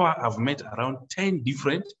 So far, I've met around 10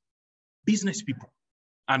 different business people,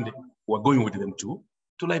 and we're going with them to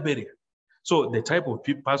Liberia. So the type of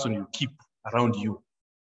person you keep around you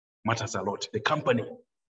matters a lot. The company,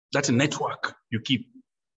 that network you keep,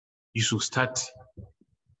 you should start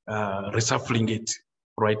reshuffling it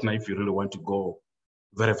right now if you really want to go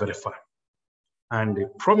very, very far. And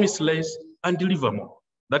promise less and deliver more.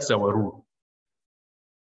 That's our rule.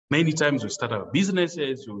 Many times we start our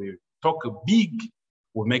businesses, we talk big,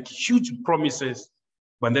 we make huge promises,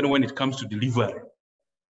 But then when it comes to delivery,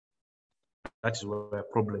 that is where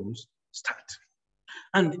problems start.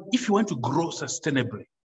 And if you want to grow sustainably,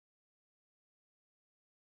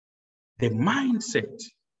 the mindset,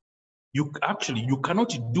 you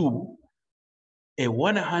cannot do a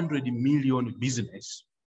 100 million business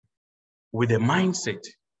with a mindset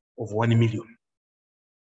of 1 million.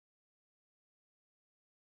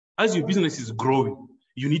 As your business is growing,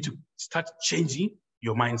 you need to start changing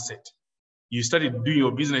your mindset. You started doing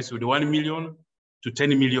your business with 1 million to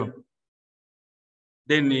 10 million.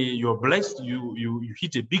 Then you're blessed, you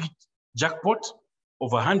hit a big jackpot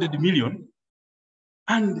of 100 million,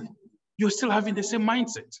 and you're still having the same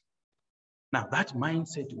mindset. Now that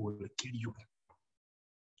mindset will kill you.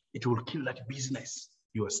 It will kill that business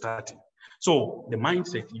you are starting. So the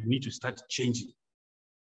mindset, you need to start changing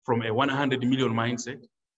from a 100 million mindset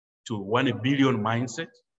to 1 billion mindset.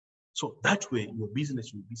 So that way your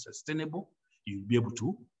business will be sustainable. You'll be able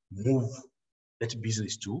to move that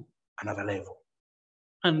business to another level.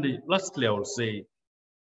 And lastly, I will say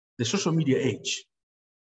the social media age,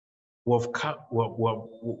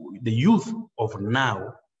 the youth of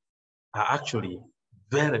now are actually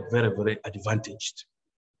very, very, very advantaged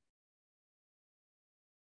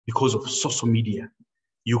because of social media.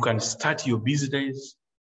 You can start your business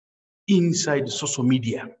inside social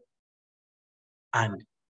media and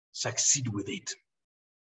succeed with it.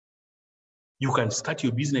 You can start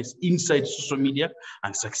your business inside social media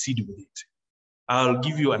and succeed with it. I'll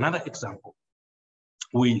give you another example.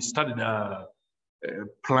 We started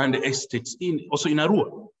planned estates also in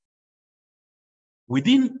Arua.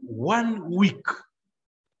 Within 1 week,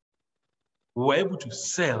 we were able to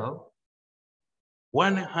sell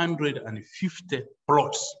 150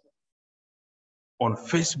 plots on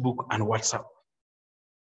Facebook and WhatsApp.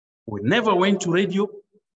 We never went to radio,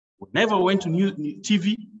 we never went to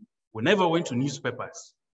TV, we never went to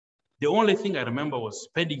newspapers. The only thing I remember was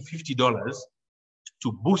spending $50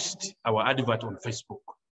 to boost our advert on Facebook.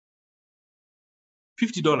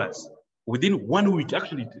 $50 within 1 week.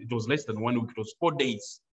 Actually, it was less than 1 week. It was 4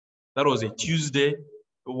 days. That was a Tuesday,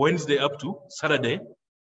 Wednesday up to Saturday.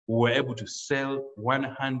 We were able to sell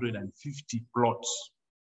 150 plots.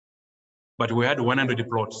 But we had 100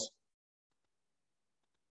 plots.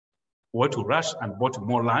 We had to rush and bought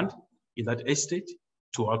more land in that estate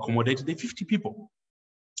to accommodate the 50 people.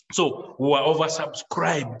 So we were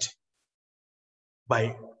oversubscribed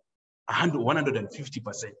by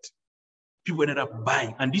 150%. People ended up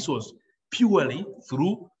buying, and this was purely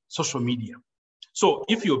through social media. So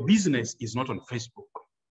if your business is not on Facebook,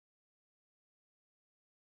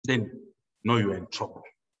 then know you're in trouble.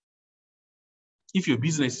 If your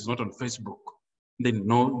business is not on Facebook, then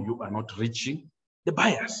know you are not reaching the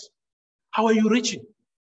buyers. How are you reaching?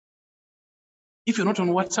 If you're not on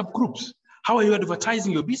WhatsApp groups, how are you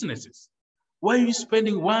advertising your businesses? Why are you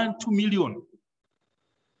spending 1-2 million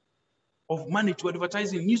of money to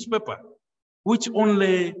advertise in newspaper, which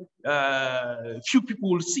only few people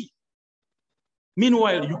will see?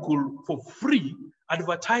 Meanwhile, you could, for free,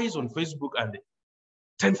 advertise on Facebook and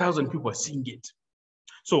 10,000 people are seeing it.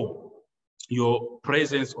 So your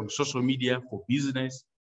presence on social media for business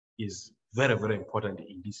is very, very important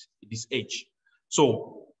in this age.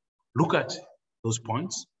 So look at those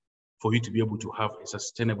points for you to be able to have a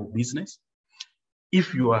sustainable business.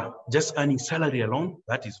 If you are just earning salary alone,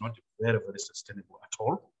 that is not very, very sustainable at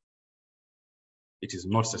all. It is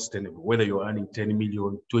not sustainable. Whether you're earning 10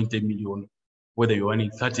 million, 20 million, whether you're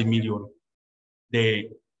earning 30 million, the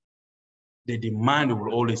demand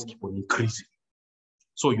will always keep on increasing.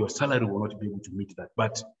 So your salary will not be able to meet that.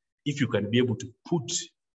 But if you can be able to put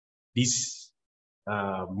this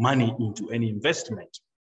money into any investment,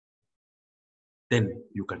 then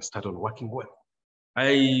you can start on working well.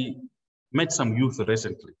 I met some youth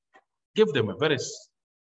recently, gave them a very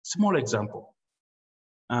small example.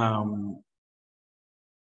 Doing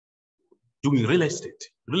real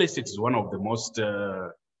estate. Real estate is one of the most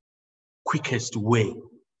quickest way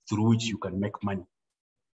through which you can make money,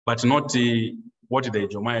 but not what the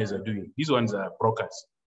Jomayas are doing. These ones are brokers.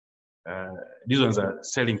 These ones are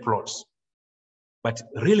selling plots. But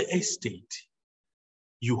real estate,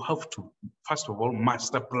 you have to, first of all,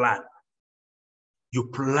 master plan. You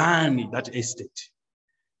plan that estate.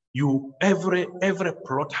 Every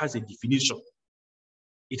plot has a definition.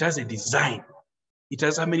 It has a design. It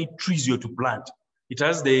has how many trees you're to plant. It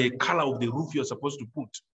has the color of the roof you're supposed to put.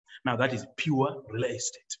 Now that is pure real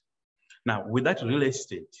estate. Now with that real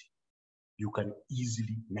estate, you can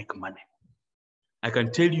easily make money. I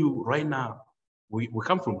can tell you right now, we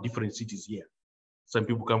come from different cities here. Some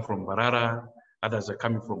people come from Barara, others are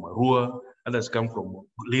coming from Arua, others come from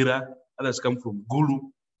Lira. others come from Gulu.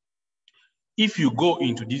 If you go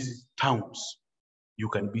into these towns, you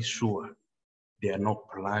can be sure there are no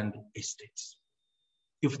planned estates.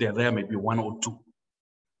 If they're there, maybe one or two.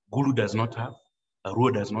 Gulu does not have,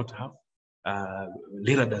 Arua does not have,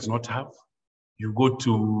 Lira does not have. You go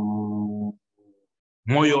to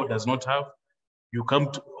Moyo does not have. You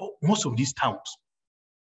come to most of these towns.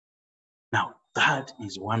 Now, that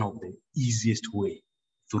is one of the easiest way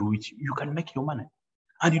through which you can make your money.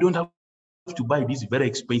 And you don't have to buy these very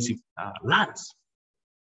expensive lands.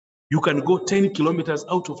 You can go 10 kilometers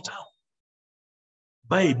out of town,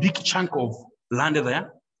 buy a big chunk of land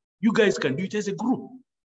there. You guys can do it as a group.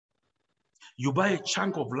 You buy a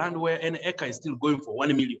chunk of land where an acre is still going for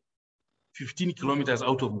 1 million, 15 kilometers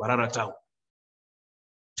out of Mbarara town,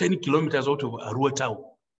 10 kilometers out of Arua town.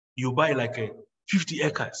 You buy like 50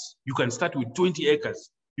 acres. You can start with 20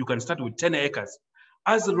 acres. You can start with 10 acres.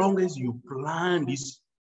 As long as you plan this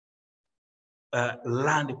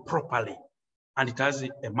land properly, and it has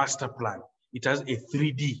a master plan, it has a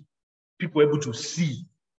 3D, people able to see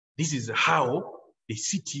this is how the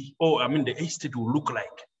city, or I mean the estate will look like,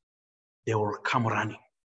 they will come running.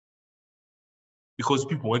 Because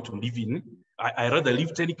people want to live in, I rather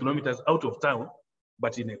live 10 kilometers out of town,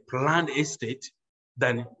 but in a planned estate,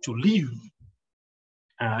 than to live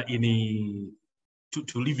in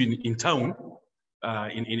town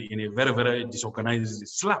in a very, very disorganized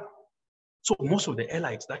slum. So most of the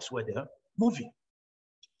elites, that's where they're moving.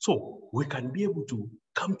 So we can be able to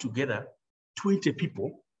come together, 20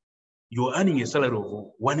 people, you're earning a salary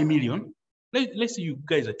of 1 million. Let's say you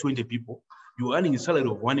guys are 20 people, you're earning a salary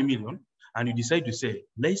of 1 million, and you decide to say,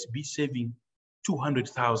 let's be saving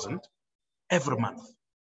 200,000 every month.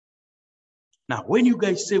 Now, when you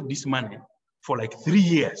guys save this money for like 3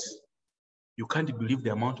 years, you can't believe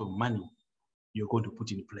the amount of money you're going to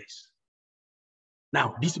put in place.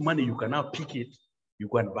 Now, this money, you can now pick it, you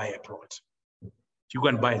go and buy a plot. You go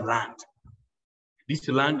and buy land. This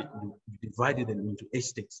land, you divide it into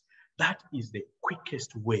estates. That is the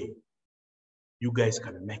quickest way you guys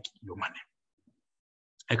can make your money.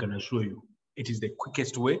 I can assure you, it is the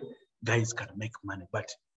quickest way guys can make money, but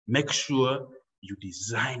make sure you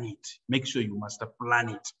design it. Make sure you master plan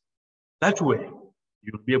it. That way,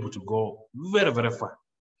 you'll be able to go very, very far.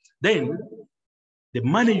 Then, the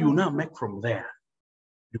money you now make from there,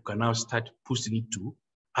 you can now start pushing it to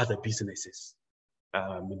other businesses.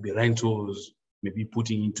 Maybe rentals, maybe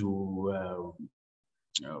putting into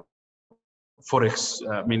forex,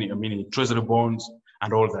 meaning treasury bonds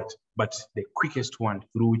and all that. But the quickest one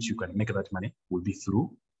through which you can make that money will be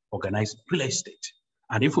through organized real estate.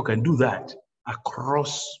 And if we can do that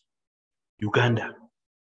across Uganda,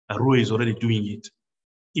 Arua is already doing it.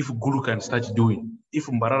 If Gulu can start doing, if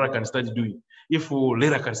Mbarara can start doing, if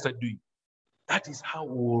Lera can start doing, that is how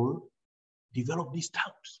we'll develop these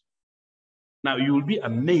towns. Now, you will be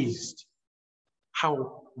amazed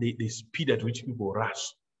how the speed at which people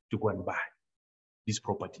rush to go and buy these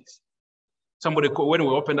properties. Somebody, when we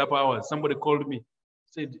opened up ours, somebody called me,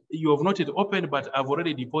 said, you have not yet opened, but I've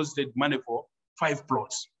already deposited money for 5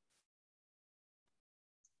 plots.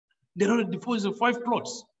 They already deposited 5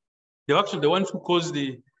 plots. They're actually the ones who caused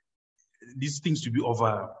these things to be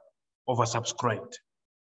oversubscribed.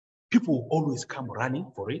 People will always come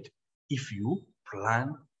running for it if you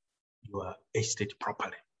plan your estate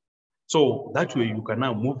properly. So that way you can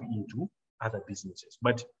now move into other businesses.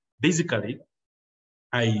 But basically,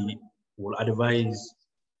 I will advise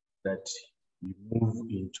that you move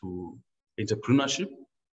into entrepreneurship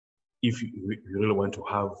if you really want to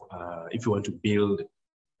have, if you want to build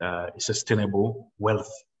sustainable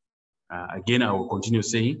wealth. Again, I will continue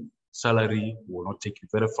saying salary will not take you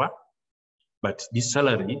very far, but this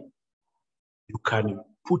salary, you can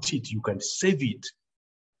put it, you can save it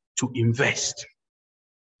to invest.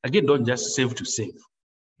 Again, don't just save to save.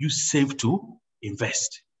 You save to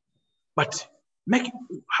invest. But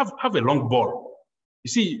have a long ball. You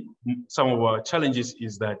see, some of our challenges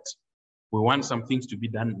is that we want some things to be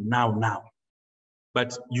done now.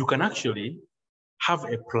 But you can actually have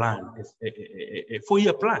a plan, a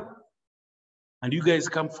 4-year plan. And you guys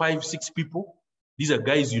come 5, 6 people. These are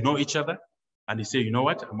guys, you know each other. And they say, you know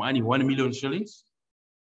what, I'm earning 1 million shillings.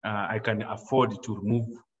 I can afford to remove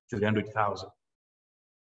 300,000.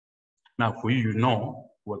 Now, for you, you know,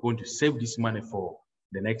 we're going to save this money for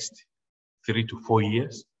the next 3 to 4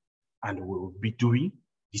 years, and we'll be doing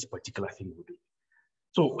this particular thing we're doing.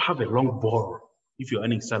 So have a long ball. If you're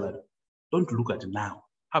earning salary, don't look at now.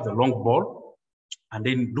 Have a long ball, and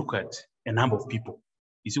then look at a number of people.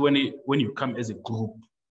 You see, when you come as a group,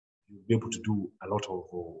 you'll be able to do a lot of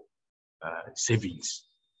savings.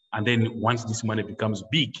 And then once this money becomes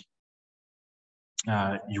big,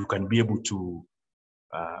 you can be able to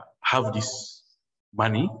have this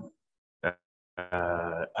money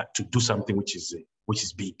to do something which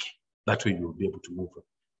is big. That way you'll be able to move.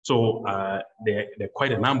 So there are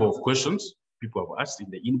quite a number of questions people have asked in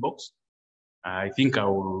the inbox. I think I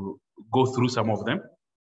will go through some of them.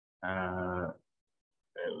 I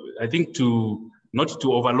think not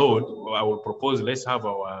to overload, I will propose let's have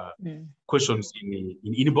our questions in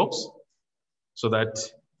inbox so that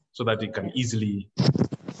we can easily.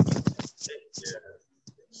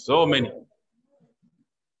 So many.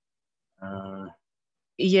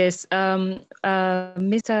 Yes,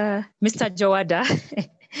 Mr. Jawada.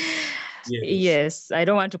 Yes, I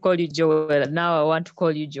don't want to call you Joel. Now I want to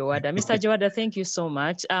call you Jawada. Mr. Jawada, thank you so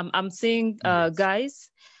much. I'm saying,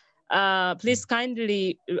 guys, please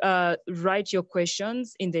kindly write your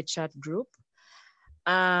questions in the chat group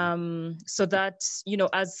so that,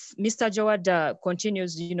 as Mr. Jawada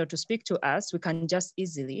continues, to speak to us, we can just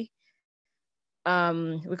easily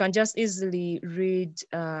read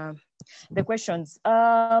the questions.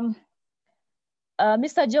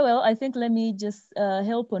 Mr. Joel, I think let me just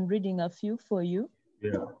help on reading a few for you.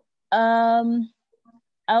 Yeah.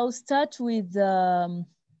 I'll start with,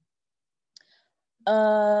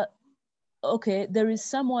 okay, there is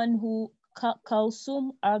someone who,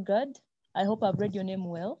 Kalsum Agad, I hope I've read your name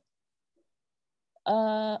well.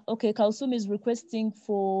 Okay, Kalsum is requesting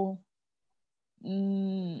for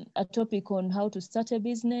a topic on how to start a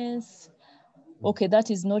business. Okay,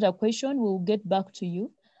 that is not a question. We'll get back to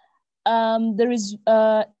you. There is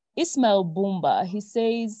Ismail Bumba. He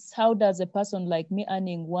says, how does a person like me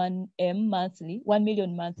earning 1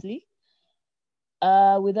 million monthly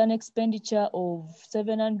with an expenditure of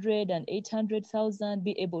 700 and 800,000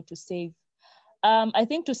 be able to save? I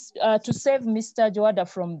think to save Mr. Jawada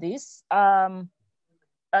from this,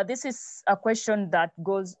 this is a question that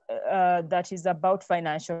goes, that is about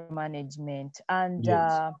financial management. And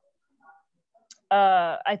yes.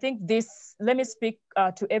 I think this, let me speak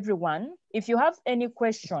to everyone. If you have any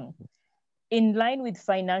question in line with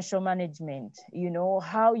financial management,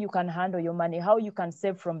 how you can handle your money, how you can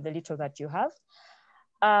save from the little that you have.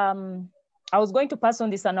 I was going to pass on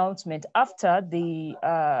this announcement after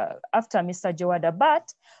Mr. Jawada,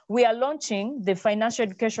 but we are launching the Financial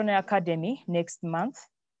Education Academy next month.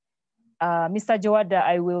 Mr. Jawada,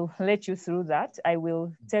 I will let you through that. I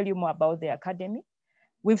will tell you more about the academy.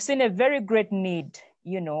 We've seen a very great need,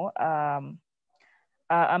 among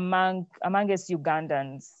us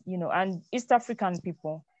Ugandans, and East African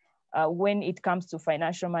people when it comes to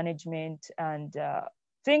financial management and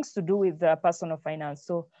things to do with personal finance.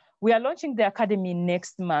 So we are launching the academy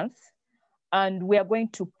next month, and we are going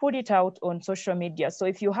to put it out on social media. So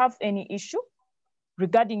if you have any issue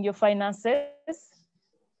regarding your finances,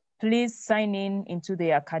 please sign into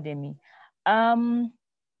the academy.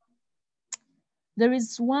 There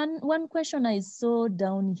is one question I saw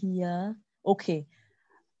down here. Okay,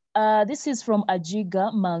 this is from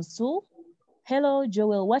Ajiga Mansour. Hello,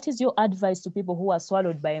 Joel. What is your advice to people who are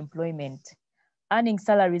swallowed by employment, earning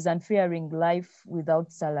salaries and fearing life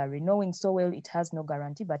without salary, knowing so well it has no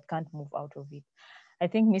guarantee but can't move out of it? I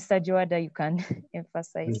think Mr. Jawada, you can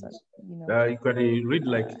emphasize. You can read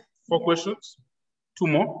like 4 questions, 2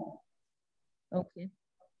 more. Okay.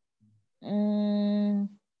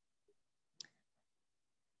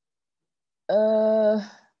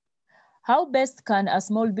 How best can a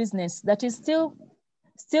small business that is still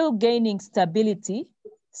gaining stability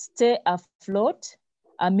stay afloat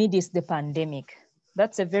amidst the pandemic?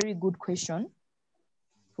 That's a very good question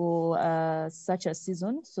for such a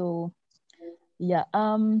season. So yeah,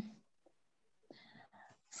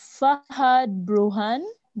 Fahad Bruhan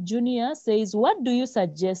Jr. says, what do you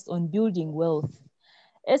suggest on building wealth,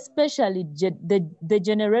 especially the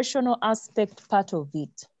generational aspect part of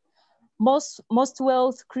it? Most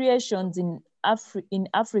wealth creations in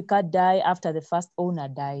Africa die after the first owner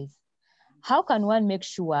dies. How can one make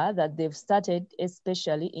sure that they've started,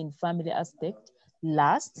 especially in family aspect,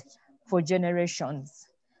 last for generations?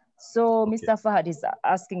 So okay. Mr. Fahad is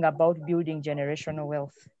asking about building generational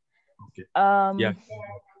wealth. Okay. Yeah,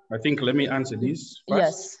 I think let me answer this first.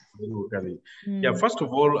 Yes. Yeah, first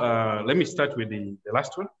of all, let me start with the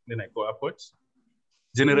last one, then I go upwards.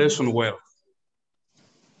 Generational wealth.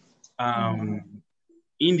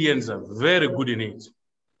 Indians are very good in it,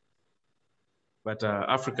 but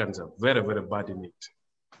Africans are very, very bad in it.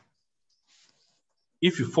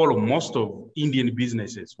 If you follow most of Indian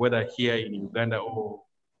businesses, whether here in Uganda or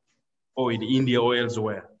in India or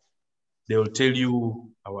elsewhere, they will tell you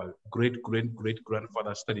our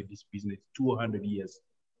great-great-great-grandfather started this business 200 years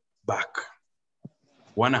back,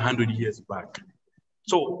 100 years back.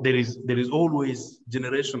 So there is always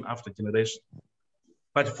generation after generation.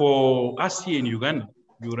 But for us here in Uganda,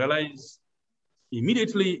 you realize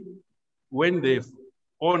immediately when the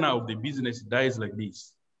owner of the business dies like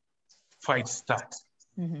this, fights start.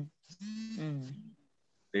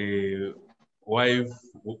 The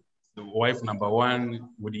wife number one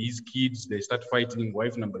with his kids, they start fighting.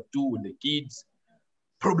 Wife number two with the kids.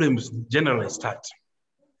 Problems generally start.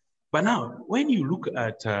 But now, when you look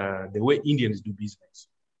at the way Indians do business,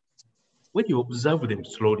 when you observe them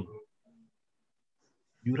slowly,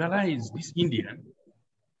 you realize this Indian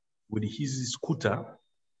with his scooter,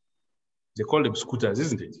 they call them scooters,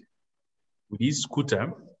 isn't it? With his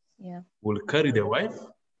scooter, will carry the wife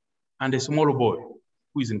and a small boy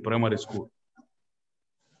who is in primary school.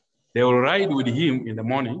 They will ride with him in the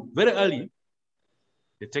morning, very early.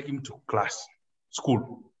 They take him to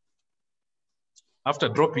school. After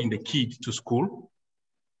dropping the kid to school,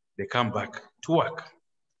 they come back to work.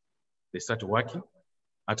 They start working.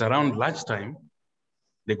 At around lunchtime,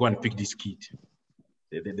 they go and pick this kid.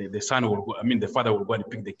 The son will go, the father will go and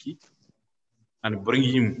pick the kid and bring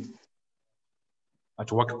him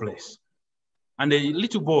at workplace. And the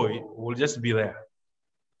little boy will just be there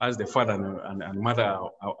as the father and mother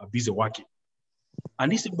are busy working.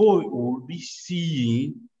 And this boy will be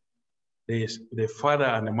seeing the father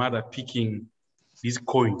and the mother picking these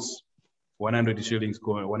coins, 100 shillings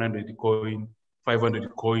coin, 100 coin,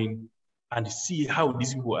 500 coin, and see how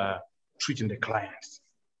these people are treating the clients.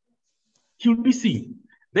 He'll be seeing.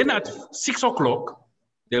 Then at 6 o'clock,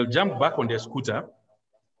 they'll jump back on their scooter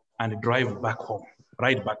and drive back home,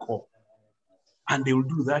 ride back home. And they will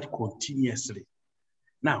do that continuously.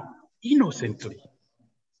 Now, innocently,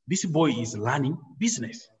 this boy is learning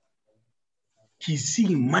business. He's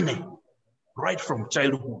seeing money right from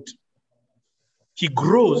childhood. He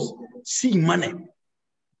grows seeing money.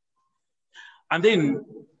 And then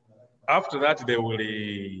after that, they will,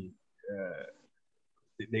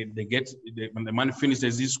 when the man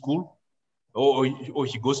finishes his school, or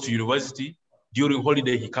he goes to university, during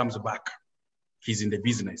holiday, he comes back. He's in the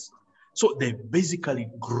business. So they basically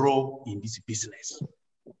grow in this business.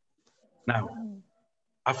 Now,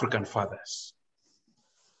 African fathers,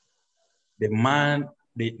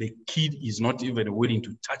 the kid is not even willing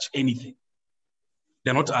to touch anything.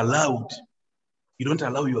 They're not allowed. You don't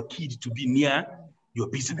allow your kid to be near your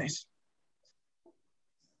business.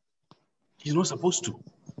 He's not supposed to.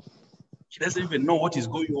 He doesn't even know what is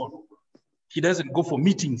going on. He doesn't go for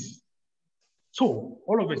meetings. So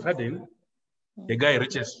all of a sudden, the guy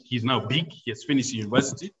reaches, he's now big, he has finished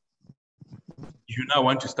university. You now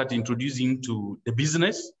want to start introducing to the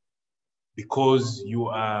business because you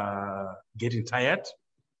are getting tired,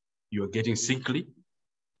 you are getting sickly,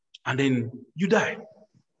 and then you die.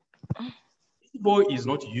 This boy is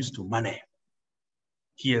not used to money.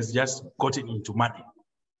 He has just gotten into money.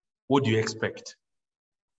 What do you expect?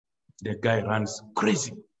 The guy runs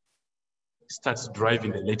crazy, starts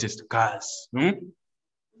driving the latest cars.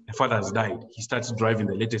 The father has died. He starts driving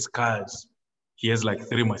the latest cars. He has like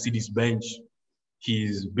 3 Mercedes-Benz.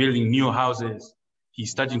 He's building new houses.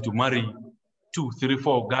 He's starting to marry 2, 3,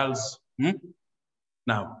 4 girls.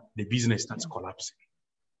 Now, the business starts collapsing.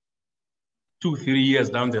 2, 3 years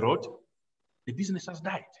down the road, the business has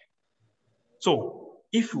died. So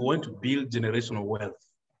if we want to build generational wealth,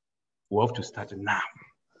 we have to start now.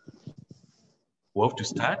 We have to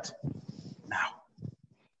start now.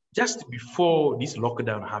 Just before this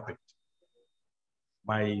lockdown happened,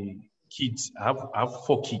 my kids, I have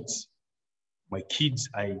 4 kids. My kids,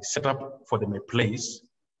 I set up for them a place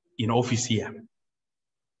in office here.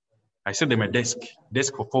 I set them a desk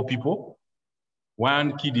for 4 people.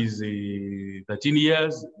 One kid is 13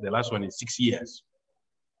 years, the last one is 6 years.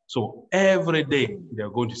 So every day they're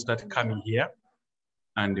going to start coming here,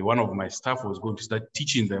 and one of my staff was going to start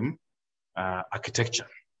teaching them architecture,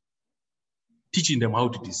 teaching them how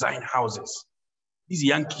to design houses. These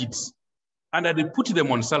young kids, and I put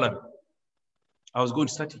them on salary. I was going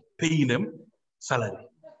to start paying them salary.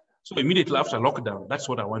 So immediately after lockdown, that's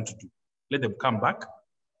what I want to do. Let them come back.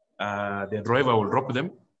 Their driver will drop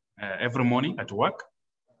them every morning at work.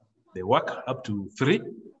 They work up to 3,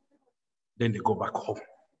 then they go back home.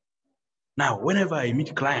 Now, whenever I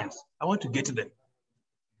meet clients, I want to get them.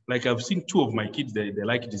 Like I've seen 2 of my kids, they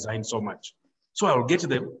like design so much. So I'll get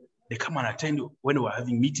them, they come and attend when we're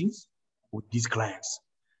having meetings with these clients.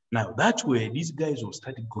 Now that way, these guys will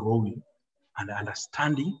start growing and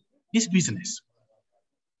understanding this business.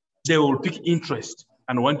 They will pick interest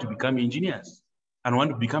and want to become engineers and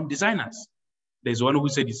want to become designers. There's one who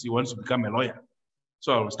said he wants to become a lawyer.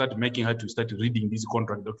 So I will start making her to start reading these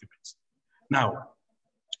contract documents. Now,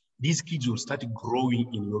 These kids will start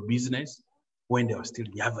growing in your business when they are still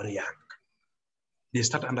very young. They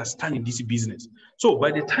start understanding this business. So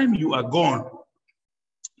by the time you are gone,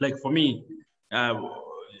 like for me,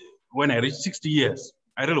 when I reach 60 years,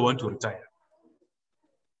 I really want to retire.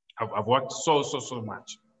 I've worked so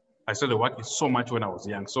much. I started working so much when I was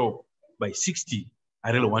young. So by 60,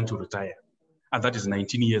 I really want to retire. And that is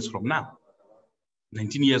 19 years from now.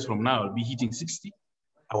 19 years from now, I'll be hitting 60.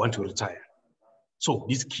 I want to retire. So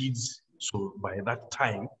these kids, so by that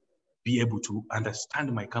time, be able to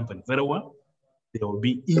understand my company very well. They will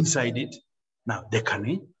be inside it. Now they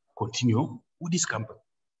can continue with this company.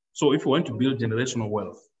 So if we want to build generational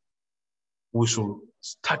wealth, we should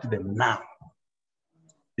start them now.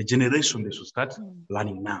 The generation, they should start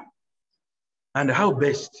learning now. And how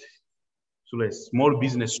best should a small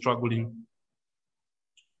business struggling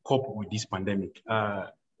cope with this pandemic?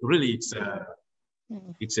 Really, it's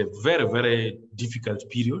a very, very difficult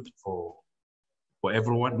period for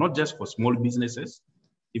everyone, not just for small businesses,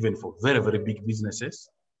 even for very, very big businesses.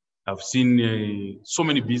 I've seen so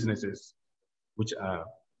many businesses which are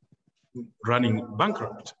running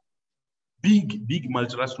bankrupt. Big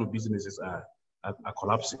multinational businesses are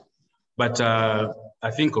collapsing. But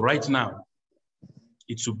I think right now,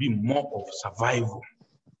 it should be more of survival.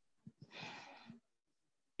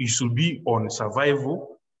 You should be on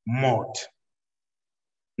survival mode,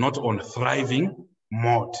 not on thriving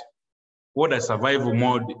mode. What does survival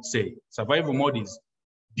mode say? Survival mode is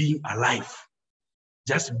being alive,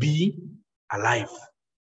 just being alive.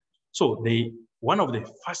 So one of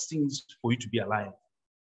the first things for you to be alive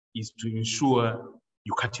is to ensure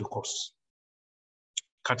you cut your costs.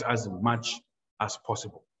 Cut as much as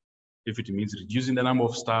possible. If it means reducing the number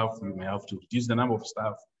of staff, you may have to reduce the number of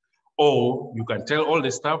staff. Or you can tell all the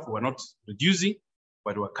staff we're not reducing,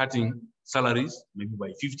 but we're cutting salaries, maybe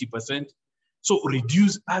by 50%. So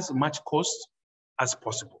reduce as much cost as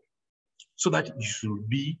possible so that you should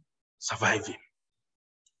be surviving.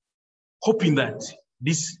 Hoping that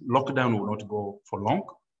this lockdown will not go for long,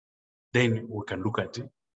 then we can look at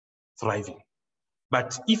thriving.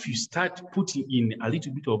 But if you start putting in a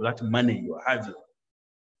little bit of that money you're having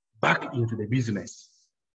back into the business,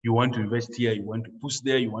 you want to invest here, you want to push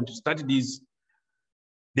there, you want to start this,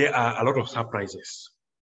 there are a lot of surprises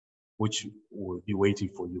which will be waiting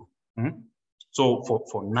for you. So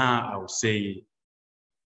for now, I would say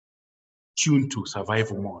tune to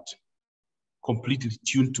survival mode, completely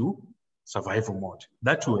tune to survival mode.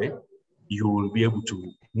 That way, you will be able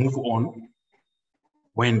to move on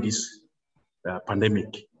when this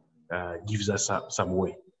pandemic gives us some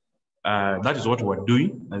way. That is what we're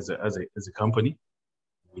doing as a company.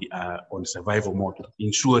 We are on survival mode,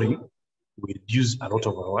 ensuring we reduce a lot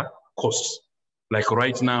of our costs. Like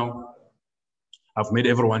right now, I've made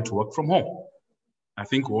everyone to work from home. I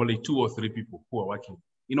think only 2 or 3 people who are working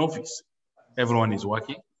in office. Everyone is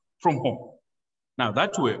working from home. Now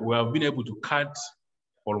that way, we have been able to cut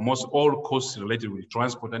almost all costs related with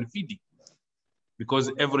transport and feeding. Because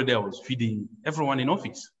every day I was feeding everyone in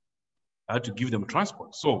office. I had to give them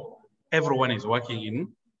transport. So everyone is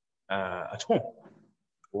working at home.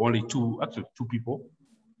 Only 2 people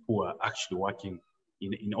who are actually working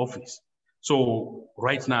in office. So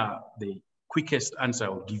right now, the quickest answer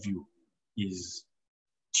I'll give you is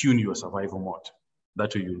tune your survival mode.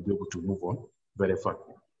 That way you'll be able to move on very fast.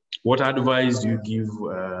 What advice do you give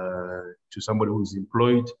to somebody who's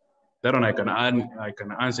employed? That one I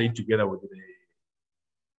can answer it together with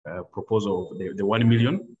the proposal of the 1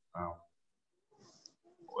 million.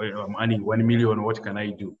 I'm earning 1 million, what can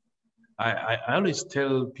I do? I always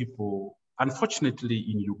tell people, unfortunately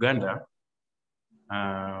in Uganda,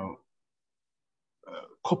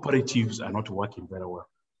 cooperatives are not working very well.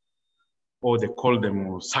 Or they call them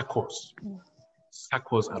SACCOs.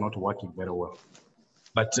 SACCOs are not working very well.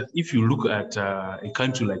 But if you look at a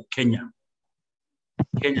country like Kenya,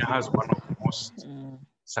 Kenya has one of the most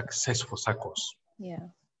successful SACCOs. Yeah.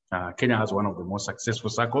 Kenya has one of the most successful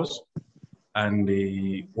SACCOs. And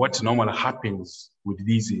what normally happens with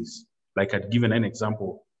these is, like I'd given an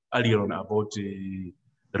example earlier on about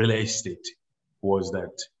real estate, was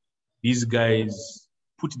that these guys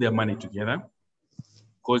put their money together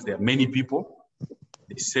because there are many people,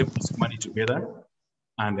 they save this money together,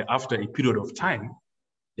 and after a period of time,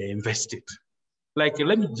 they invest it. Like,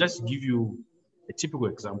 let me just give you a typical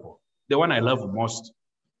example. The one I love most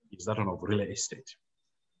is that one of real estate.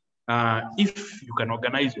 If you can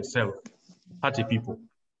organize yourself, 30 people,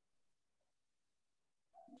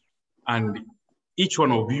 and each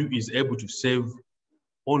one of you is able to save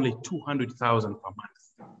only 200,000 per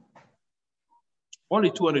month.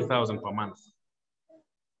 Only 200,000 per month.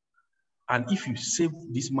 And if you save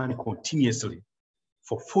this money continuously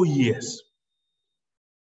for 4 years,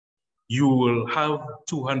 you will have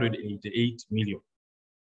 288 million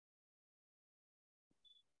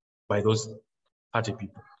by those 30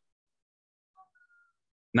 people.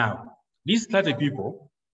 Now, these 30 people,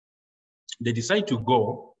 they decide to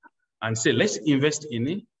go and say, let's invest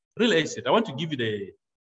in real estate. I want to give you the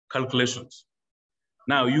calculations.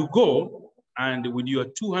 Now you go and with your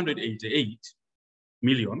 288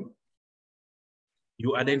 million,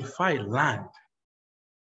 you identify land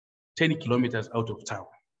 10 kilometers out of town.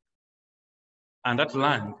 And that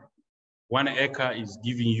land, 1 acre is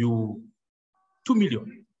giving you 2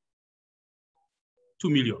 million. 2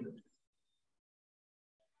 million.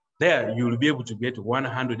 There, you will be able to get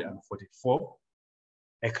 144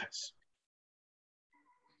 acres.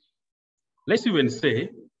 Let's even say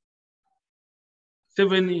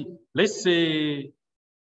 70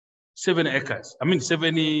 acres. I mean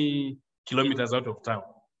 70 kilometers out of town,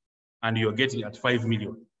 and you're getting at 5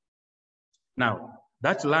 million. Now,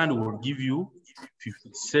 that land will give you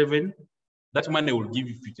 57, that money will give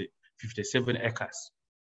you 57 acres.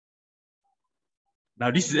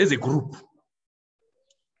 Now, this is as a group.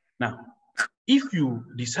 Now, if you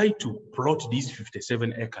decide to plot these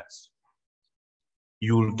 57 acres,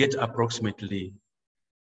 you will get approximately,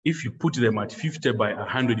 if you put them at 50 by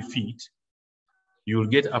 100 feet, you will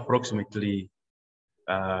get approximately,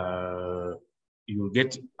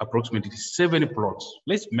 7 plots.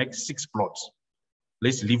 Let's make 6 plots.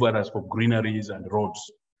 Let's leave others for greeneries and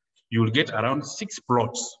roads. You will get around 6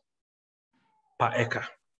 plots per acre.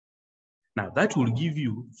 Now that will give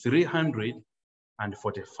you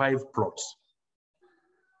 345 plots.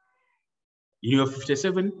 In your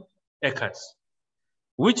 57 acres,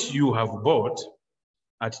 which you have bought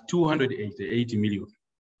at 288 million.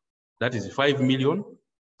 That is 5 million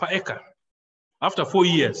per acre. After 4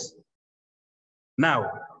 years.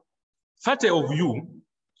 Now, 30 of you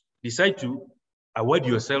decide to award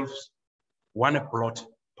yourselves 1 plot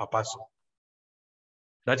per person.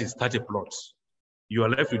 That is 30 plots. You are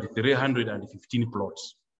left with 315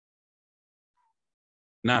 plots.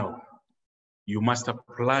 Now, you master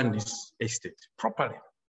plan this estate properly.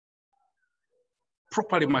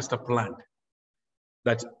 Properly master planned.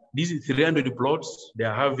 That these 300 plots, they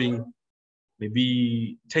are having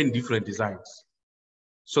maybe 10 different designs.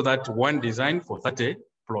 So that one design for 30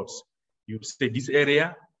 plots, you say this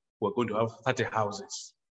area, we're going to have 30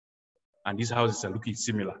 houses. And these houses are looking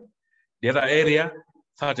similar. The other area,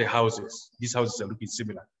 30 houses. These houses are looking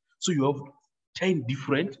similar. So you have 10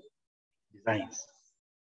 different designs.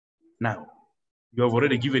 Now, you have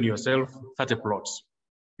already given yourself 30 plots.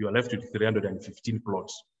 You are left with 315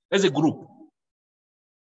 plots as a group.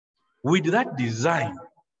 With that design,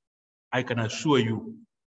 I can assure you,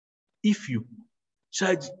 if you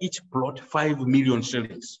charge each plot 5 million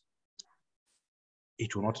shillings,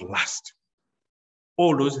 it will not last.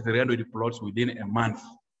 All those 300 plots within a month,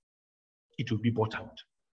 it will be bought out.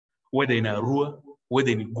 Whether in Arua, whether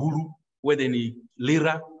in Gulu, whether in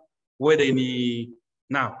Lira, whether in...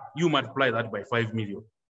 Now, you multiply that by 5 million.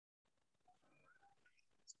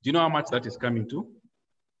 Do you know how much that is coming to?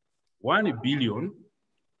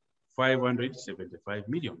 1,575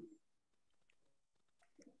 million.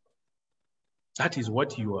 That is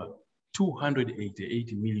what your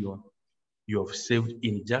 288 million you have saved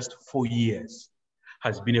in just 4 years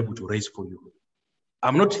has been able to raise for you.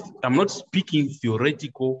 I'm not speaking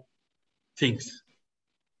theoretical things.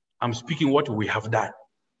 I'm speaking what we have done.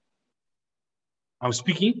 I'm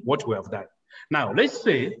speaking what we have done. Now, let's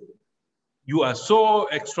say you are so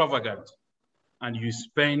extravagant and you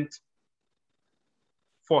spent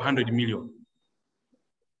 400 million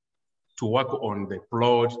to work on the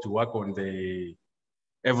plot, to work on the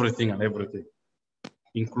everything,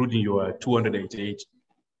 including your 288,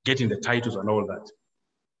 getting the titles and all that.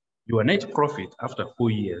 Your net profit after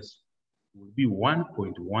 4 years will be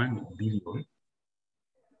 1.1 billion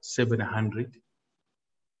 700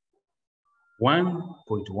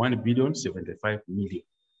 1.1 billion 75 million.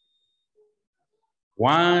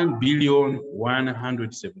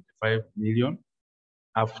 1,175 million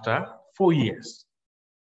after 4 years.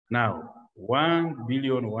 Now,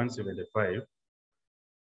 1,175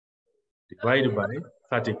 divided by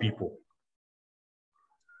 30 people.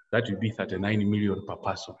 That will be 39 million per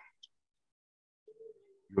person.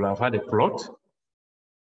 You'll have had a plot,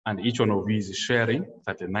 and each one of you is sharing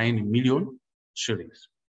 39 million shillings.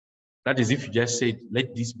 That is if you just said,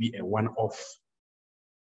 let this be a one-off.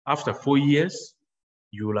 After 4 years,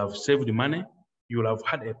 you will have saved money, you will have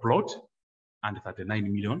had a plot and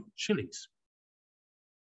 39 million shillings.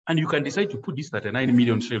 And you can decide to put this 39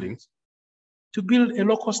 million shillings to build a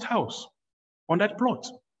low-cost house on that plot.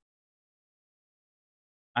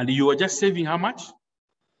 And you are just saving how much?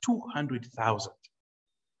 200,000.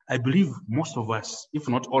 I believe most of us, if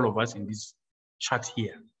not all of us in this chat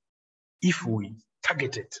here, if we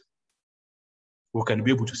target it, we can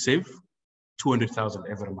be able to save 200,000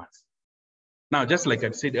 every month. Now, just like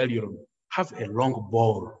I said earlier, have a long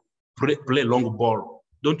ball, play long ball.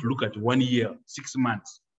 Don't look at 1 year, 6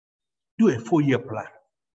 months. Do a 4-year plan.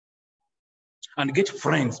 And get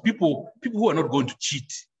friends, people who are not going to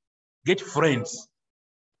cheat. Get friends,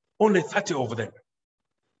 only 30 of them.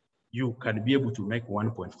 You can be able to make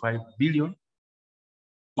 1.5 billion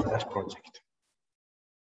in that project.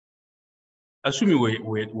 Assuming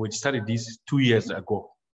we started this 2 years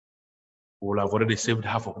ago, we'll have already saved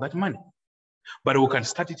half of that money. But we can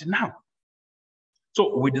start it now.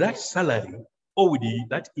 So with that salary or with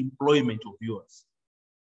that employment of yours,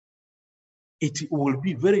 it will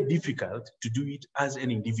be very difficult to do it as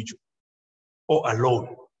an individual or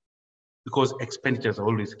alone, because expenditures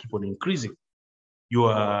always keep on increasing.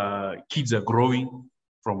 Your kids are growing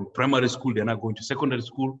from primary school, they're now going to secondary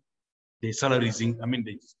school. The salary is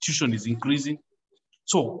the tuition is increasing.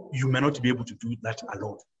 So you may not be able to do that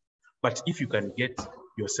alone. But if you can get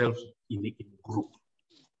yourself in a group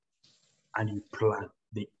and you plan,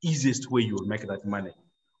 the easiest way you will make that money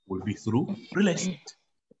will be through real estate.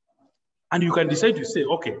 And you can decide to say,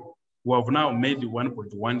 okay, we have now made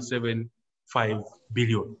 1.175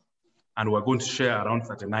 billion and we're going to share around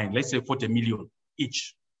 39, let's say 40 million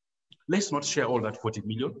each. Let's not share all that 40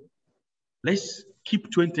 million. Let's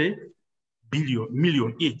keep 20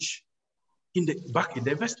 million each back in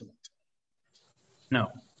the investment.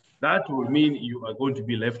 Now, that will mean you are going to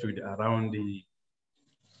be left with around the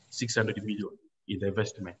 600 million in the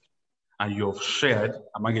investment. And you've shared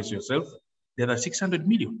amongst yourself the other 600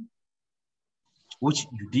 million, which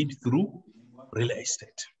you did through real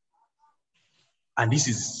estate. And this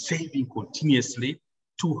is saving continuously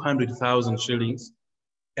 200,000 shillings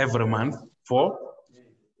every month for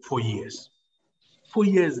 4 years. 4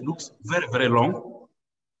 years looks very, very long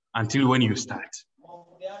until when you start.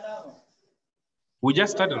 We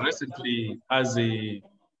just started recently as a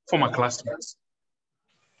former classmates.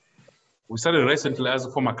 We started recently as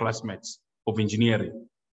former classmates of engineering.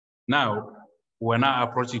 Now, we're now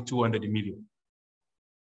approaching 200 million.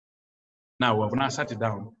 Now, we've now sat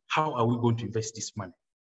down, how are we going to invest this money?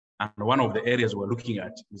 And one of the areas we're looking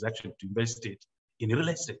at is actually to invest it in real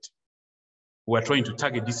estate. We're trying to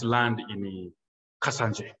target this land in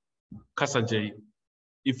Kasanje. Kasanje,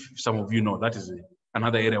 if some of you know, that is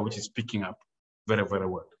another area which is picking up very, very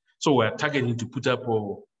well. So we're targeting to put up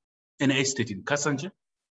an estate in Kasanje,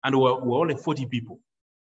 and we're only 40 people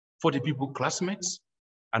classmates,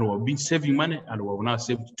 and we've been saving money, and we've now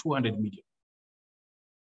saved 200 million.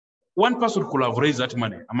 One person could have raised that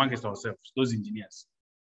money amongst ourselves, those engineers,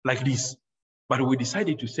 like this. But we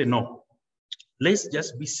decided to say, no, let's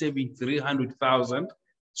just be saving 300,000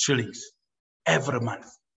 shillings every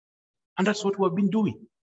month. And that's what we've been doing.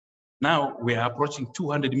 Now we are approaching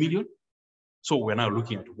 200 million. So we're now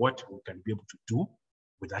looking at what we can be able to do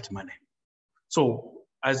with that money. So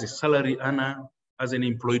as a salary earner, as an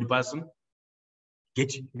employed person,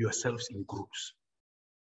 get yourselves in groups.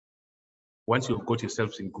 Once you've got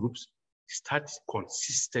yourselves in groups, start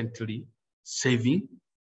consistently saving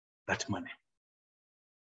that money.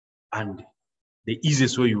 And the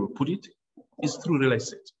easiest way you will put it is through real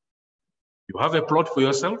estate. You have a plot for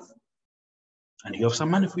yourself and you have some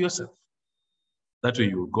money for yourself. That way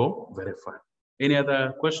you will go very far. Any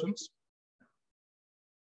other questions?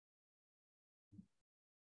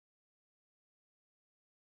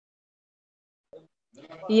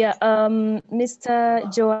 Yeah, Mr.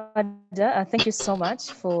 Joada, thank you so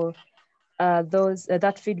much for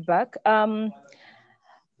that feedback.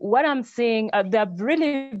 What I'm seeing, there are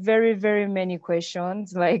really very, very many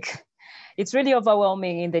questions. Like, it's really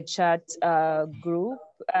overwhelming in the chat group,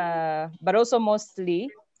 but also mostly,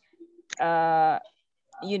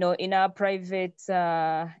 in our private, we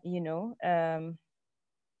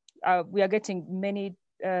are getting many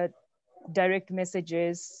direct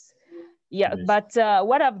messages. Yeah, but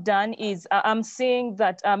what I've done is I'm seeing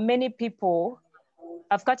that many people,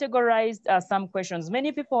 I've categorized some questions.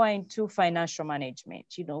 Many people are into financial management.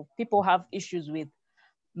 People have issues with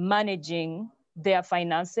managing their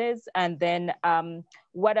finances. And then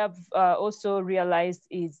what I've also realized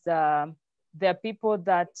is there are people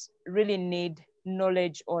that really need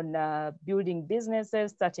knowledge on building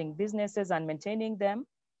businesses, starting businesses and maintaining them,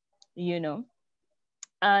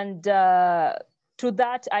 And to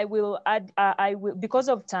that, I will add, because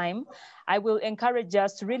of time, I will encourage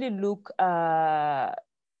us to really look out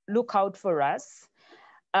for us.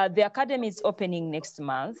 The academy is opening next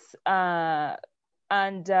month.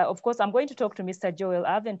 Of course, I'm going to talk to Mr. Joel.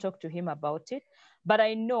 I haven't talked to him about it, but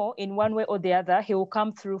I know in one way or the other, he will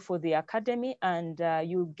come through for the academy, and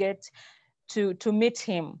you get to meet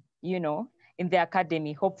him, you know, in the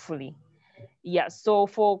academy, hopefully. Yeah, so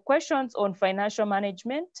for questions on financial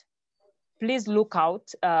management, please look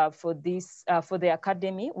out for this, for the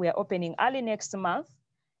academy. We are opening early next month,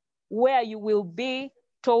 where you will be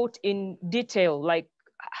taught in detail, like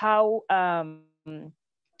how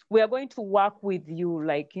we are going to work with you,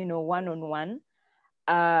 like, you know, one-on-one,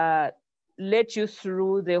 let you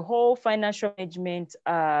through the whole financial management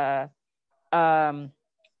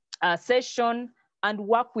session, and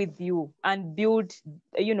work with you and build,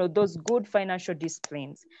 you know, those good financial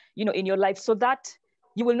disciplines, you know, in your life, so that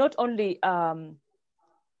you will not only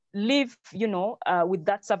live, you know, with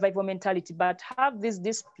that survival mentality, but have these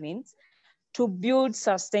disciplines to build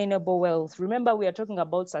sustainable wealth. Remember, we are talking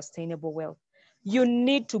about sustainable wealth. You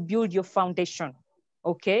need to build your foundation,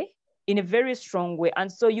 okay, in a very strong way.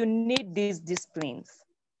 And so you need these disciplines,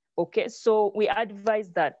 okay? So we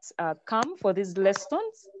advise that come for these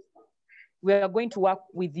lessons. We are going to work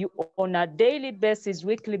with you on a daily basis,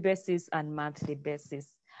 weekly basis, and monthly basis.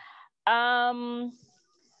 There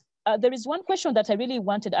is one question that I really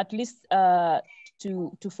wanted at least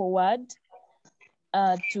to forward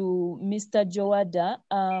to Mr. Joada.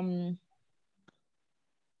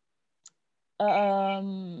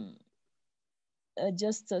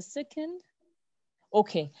 Just a second.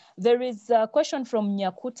 Okay, there is a question from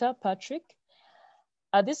Nyakuta Patrick.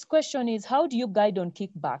 This question is, how do you guide on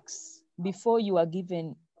kickbacks before you are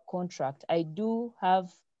given contract? I do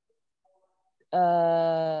have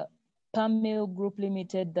Pamil Group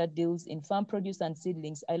Limited that deals in farm produce and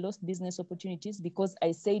seedlings. I lost business opportunities because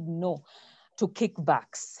I said no to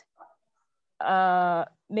kickbacks.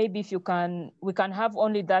 Maybe if you can, we can have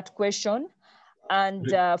only that question. And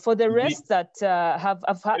for the rest that have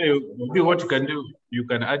had. What you can do, you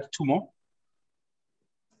can add 2 more.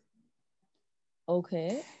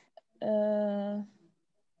 Okay. There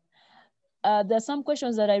are some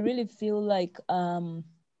questions that I really feel like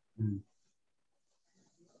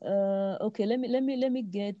okay, let me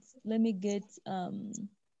get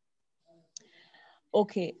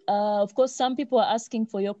okay, of course, some people are asking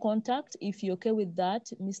for your contact. If you're okay with that,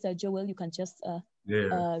 Mr. Joel, you can just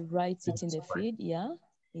write it in the feed. Yeah.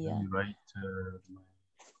 Right.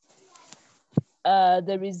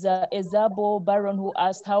 There is Ezabo Baron who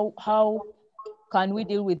asked, how can we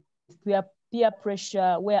deal with peer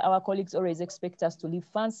pressure where our colleagues always expect us to live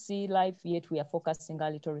fancy life, yet we are focusing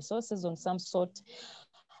our little resources on some sort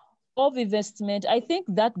of investment? I think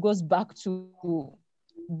that goes back to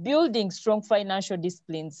building strong financial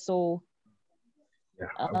disciplines. So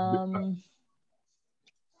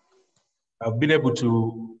I've been able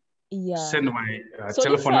to send my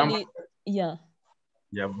telephone number. Yeah,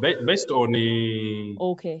 based on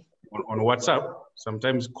okay, on WhatsApp.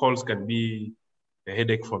 Sometimes calls can be a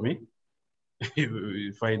headache for me.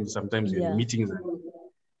 You find sometimes you're in meetings and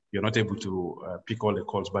you're not able to pick all the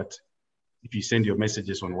calls, but if you send your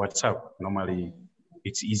messages on WhatsApp, normally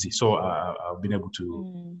it's easy. So I've been able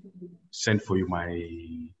to send for you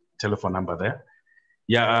my telephone number there.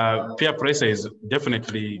 Yeah, peer pressure is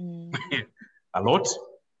definitely a lot,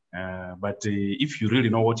 but if you really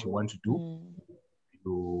know what you want to do,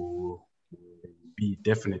 you be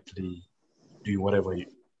definitely doing whatever you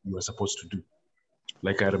are supposed to do.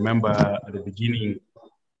 Like I remember at the beginning,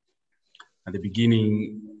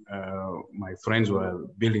 my friends were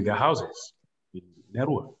building their houses in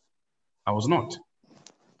Nerua. I was not.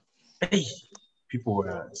 Hey, people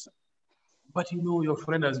were, but you know, your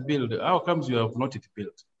friend has built. How comes you have not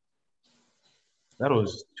built? That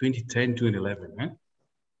was 2010, 2011. Eh?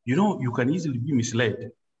 You know, you can easily be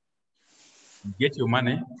misled. You get your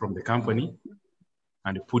money from the company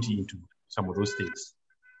and put it into some of those things.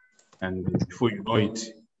 And before you know it,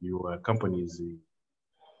 your company is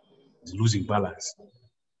losing balance.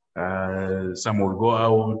 Some will go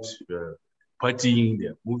out partying,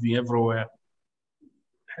 they're moving everywhere.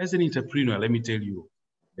 As an entrepreneur, let me tell you,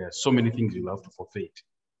 there are so many things you'll have to forfeit.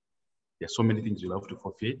 There are so many things you'll have to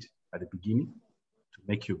forfeit at the beginning to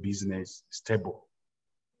make your business stable.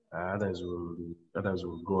 Others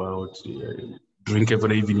will go out, drink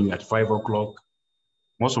every evening at 5 o'clock.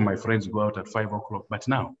 Most of my friends go out at 5 o'clock, but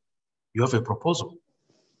now you have a proposal.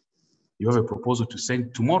 You have a proposal to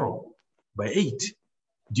send tomorrow by 8.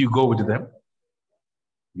 Do you go with them?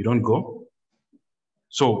 You don't go.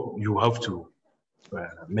 So you have to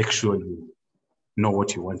make sure you know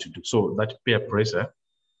what you want to do. So that peer pressure,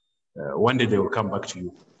 one day they will come back to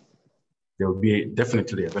you. There will be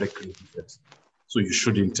definitely a very clear difference. So you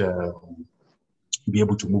shouldn't be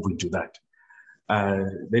able to move into that.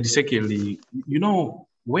 Then secondly,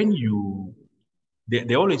 when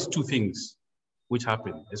there are always two things which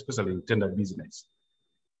happen, especially in tender business.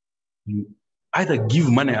 You either give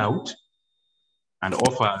money out and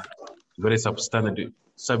offer very substandard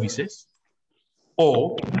services,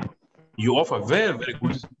 or you offer very, very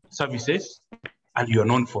good services and you're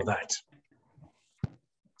known for that.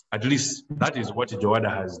 At least that is what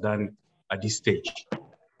Joada has done at this stage.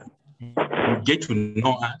 You get to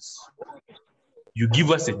know us. You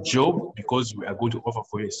give us a job because we are going to offer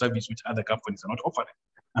for you a service which other companies are not offering.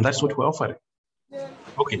 And that's what we're offering.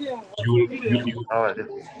 Okay.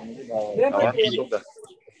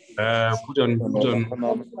 Put on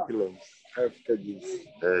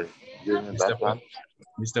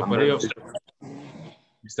Mr. Pario.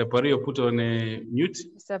 Mr. Pario, put on mute.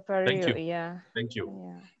 Mr. Pario, thank you. Yeah. Thank you.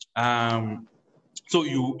 Yeah. So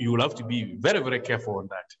you will have to be very, very careful on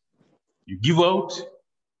that. You give out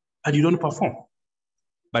and you don't perform.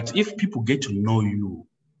 But if people get to know you,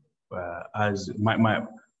 as my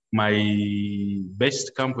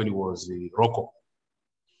best company was Rocco.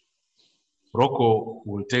 Rocco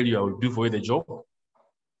will tell you, I will do for you the job.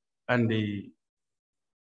 And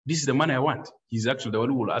this is the money I want. He's actually the one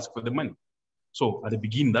who will ask for the money. So at the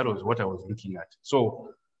beginning, that was what I was looking at.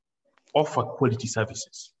 So offer quality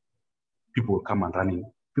services. People will come and run in.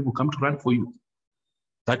 People come to run for you.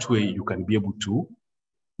 That way you can be able to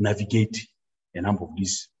navigate a number of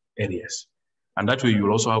these areas. And that way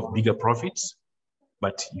you'll also have bigger profits,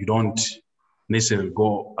 but you don't necessarily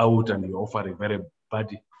go out and you offer a very bad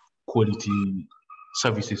quality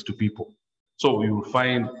services to people. So you will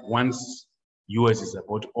find once yours is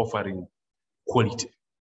about offering quality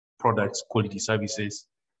products, quality services,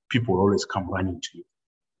 people will always come running to you.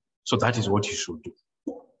 So that is what you should do.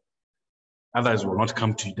 Others will not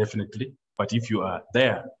come to you definitely, but if you are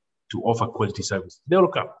there to offer quality service, they will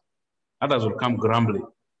come. Others will come grumbling.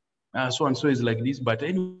 So-and-so is like this, but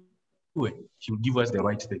anyway, he will give us the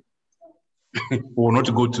right thing. We will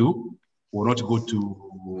not go to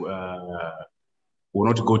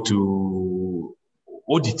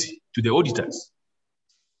audit, to the auditors.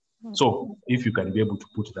 So if you can be able to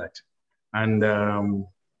put that. And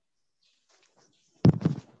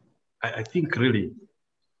I think really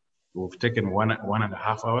we've taken one and a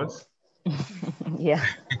half hours. Yeah.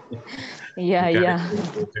 We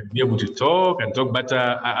can be able to talk, but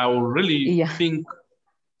I will really think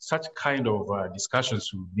such kind of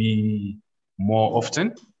discussions will be more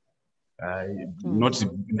often. Not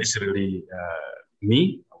necessarily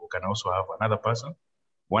me. We can also have another person.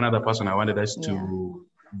 One other person I wanted us to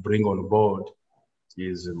bring on board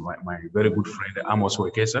is my very good friend Amos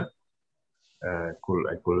Wekesa. I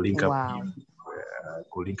could link up him.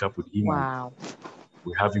 Could link up with him. Wow.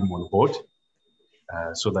 We have him on board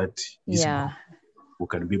so that this group, we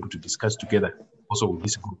can be able to discuss together also with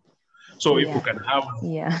this group. So if we can have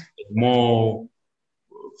more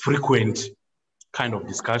frequent kind of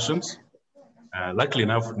discussions, luckily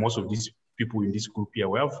enough, most of these people in this group here,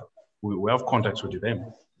 we have contacts with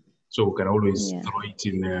them. So we can always throw it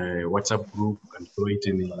in a WhatsApp group, we can throw it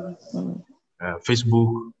in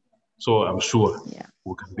Facebook. So I'm sure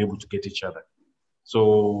we can be able to get each other.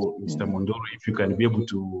 So Mr. Mondoro, if you can be able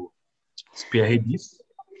to spearhead this,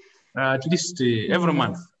 at least every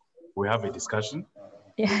month we have a discussion,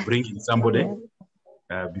 bring in somebody,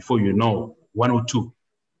 before you know, 1 or 2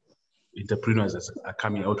 entrepreneurs are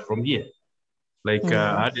coming out from here. Like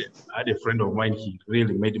I had a friend of mine, he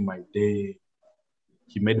really made my day.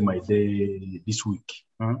 He made my day this week.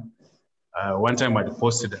 One time I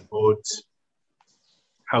posted about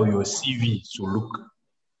how your CV should look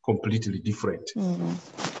completely different.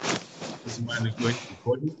 This man is going to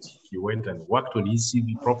record it. He went and worked on his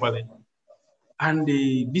CV properly. And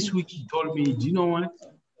this week he told me, do you know what?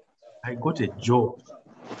 I got a job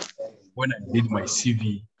when I did my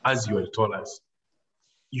CV, as you had told us.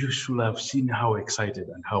 You should have seen how excited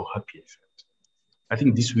and how happy I felt. I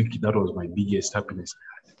think this week, that was my biggest happiness I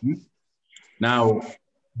had. Now,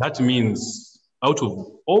 that means out of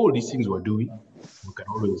all these things we're doing, we can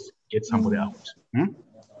always get somebody out.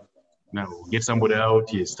 Now, get somebody out,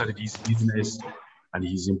 he has started his business, and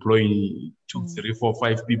he's employing 2, 3, 4,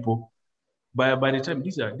 5 people. By the time,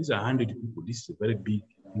 these are 100 people, this is a very big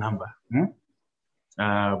number.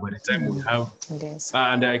 By the time we have,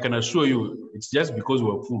 and I can assure you, it's just because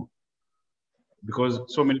we're full. Because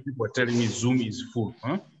so many people are telling me Zoom is full.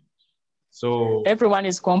 So everyone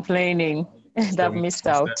is complaining that missed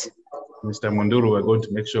out. Mr. Mondoro, we're going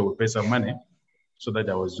to make sure we pay some money so that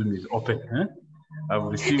our Zoom is open. I've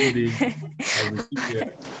received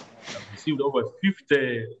over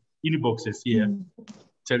inboxes here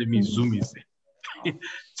telling me Zoom is there.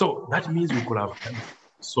 So that means we could have done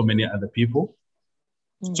so many other people.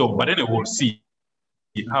 So, but anyway, we'll see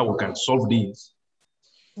how we can solve these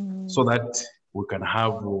so that we can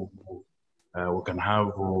have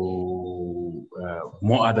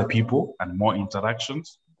more other people and more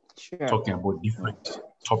interactions talking about different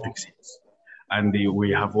topics. And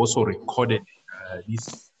we have also recorded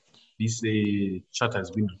this chat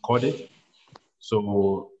has been recorded.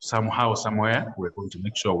 So somehow, somewhere, we're going to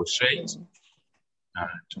make sure we share it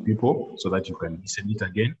to people so that you can listen it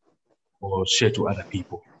again or share to other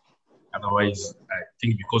people. Otherwise, I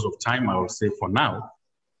think because of time, I will say for now,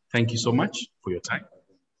 thank you so much for your time.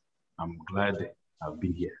 I'm glad I've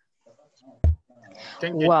been here.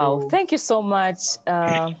 Wow, thank you so much,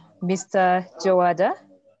 Mr. Jawada.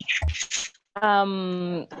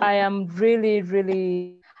 I am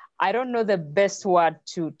really, I don't know the best word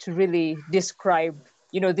to really describe,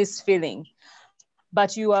 this feeling,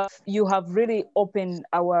 but you have really opened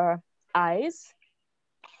our eyes.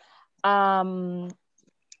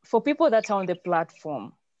 For people that are on the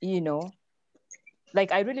platform,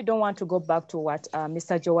 like I really don't want to go back to what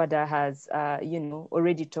Mr. Jawada has,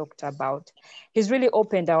 already talked about. He's really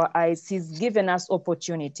opened our eyes. He's given us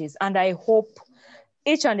opportunities, and I hope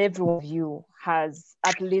each and every one of you has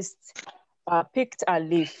at least picked a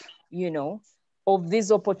leaf, of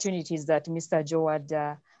these opportunities that Mr.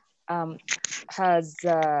 Jawada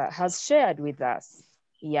has shared with us.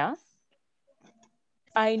 Yeah.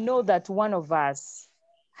 I know that one of us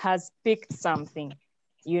has picked something,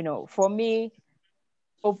 for me,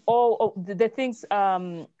 of all of the things,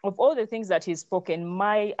 of all the things that he's spoken,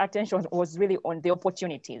 my attention was really on the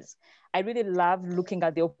opportunities. I really love looking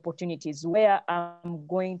at the opportunities where I'm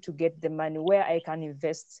going to get the money, where I can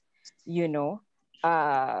invest,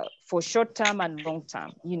 for short term and long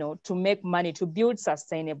term, to make money, to build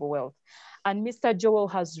sustainable wealth. And Mr. Joel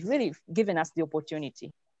has really given us the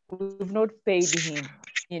opportunity. We've not paid him,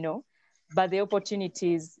 but the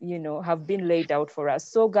opportunities, have been laid out for us.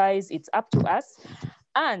 So guys, it's up to us.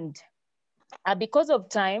 And because of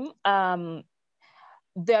time,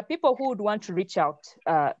 there are people who would want to reach out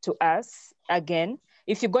to us. Again,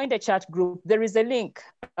 if you go in the chat group, there is a link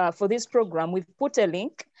for this program. We've put a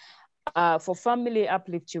link for Family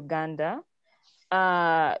Uplift Uganda.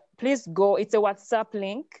 Please go, it's a WhatsApp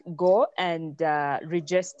link, go and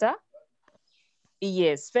register.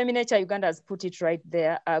 Yes, Feminature Uganda has put it right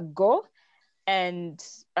there. Go and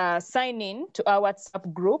sign in to our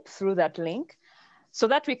WhatsApp group through that link so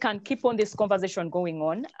that we can keep on this conversation going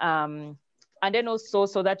on. And then also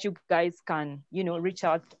so that you guys can, reach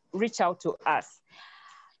out to us.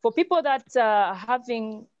 For people that are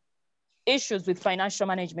having issues with financial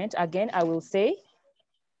management, again, I will say,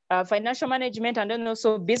 financial management and then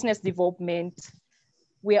also business development,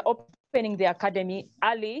 we are opening the academy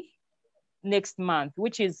early next month,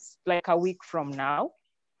 which is like a week from now.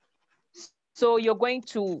 So you're going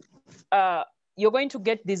to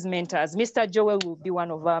get these mentors. Mr. Joel will be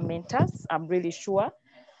one of our mentors, I'm really sure.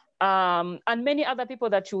 And many other people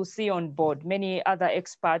that you'll see on board, many other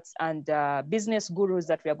experts and business gurus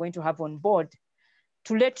that we are going to have on board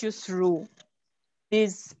to let you through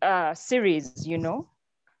this series,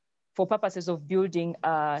 for purposes of building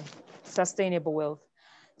sustainable wealth.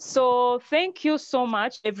 So thank you so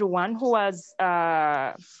much, everyone who has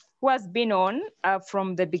been on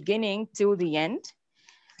from the beginning till the end.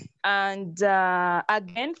 And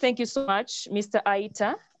again, thank you so much, Mr.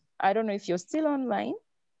 Aita. I don't know if you're still online.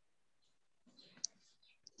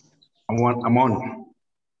 I'm on.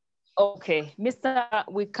 Okay, Mr.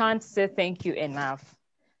 We can't say thank you enough.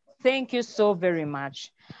 Thank you so very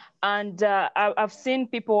much. And I've seen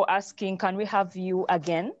people asking, can we have you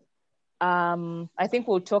again? I think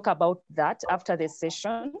we'll talk about that after the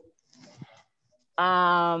session.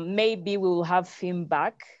 Maybe we'll have him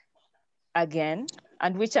back again,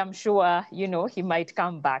 and which I'm sure, he might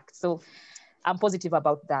come back. So I'm positive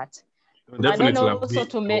about that.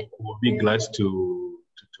 Definitely, we'll be glad to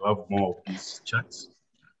have more of these chats.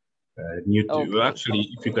 Actually,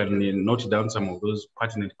 if you can note down some of those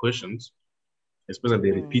pertinent questions, especially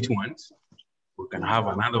the repeat ones, we can have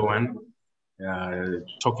another one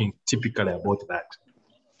talking typically about that.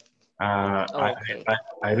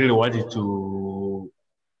 I really wanted to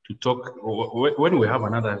talk when we have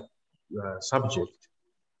another subject,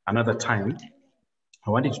 another time. I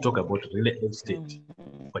wanted to talk about real estate,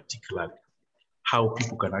 particularly how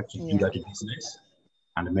people can actually do that business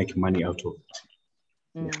and make money out of it.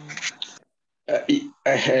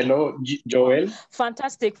 Hello, Joel.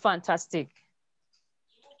 Fantastic.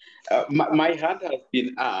 My hand has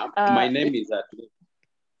been up. My name is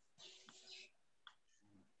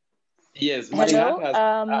Yes,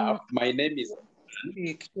 Hello. my name is.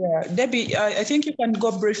 Yeah, Debbie, I think you can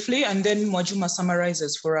go briefly and then Mwajuma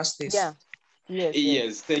summarizes for us this. Yeah.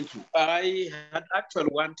 Yes, thank you. I had actually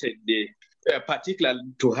wanted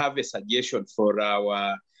particularly to have a suggestion for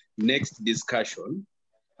our next discussion,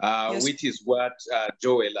 Yes. which is what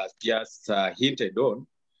Joel has just hinted on.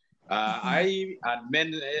 I and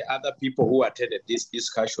many other people who attended this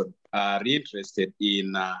discussion are interested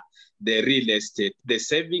in the real estate, the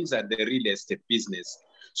savings and the real estate business.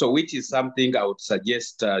 So which is something I would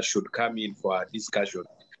suggest should come in for our discussion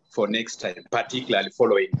for next time, particularly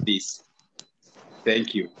following this.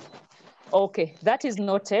 Thank you. Okay, that is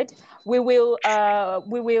noted. We will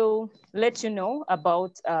let you know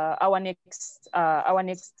about our next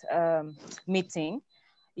meeting.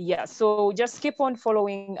 Yeah, so just keep on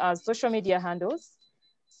following our social media handles: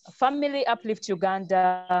 Family Uplift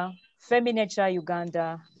Uganda, Feminature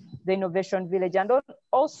Uganda, the Innovation Village, and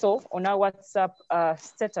also on our WhatsApp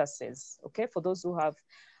statuses. Okay, for those who have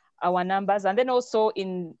our numbers, and then also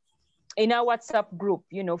in our WhatsApp group.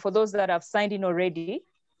 You know, for those that have signed in already.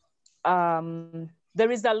 There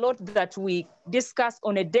is a lot that we discuss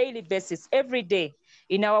on a daily basis. Every day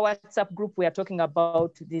in our WhatsApp group, we are talking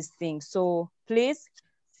about these things. So please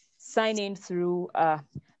sign in through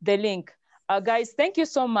the link. Guys, thank you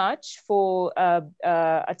so much for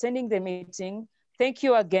attending the meeting. Thank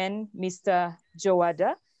you again, Mr.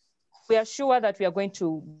 Jowada. We are sure that we are going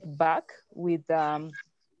to be back with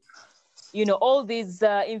you know, all these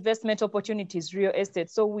investment opportunities, real estate.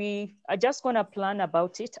 So we are just gonna plan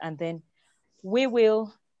about it and then we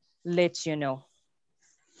will let you know.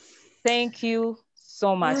 Thank you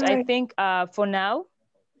so much. Right. I think for now,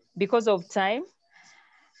 because of time,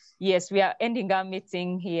 yes, we are ending our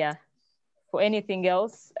meeting here. For anything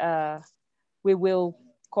else, we will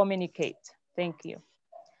communicate. Thank you.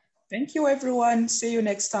 Thank you, everyone. See you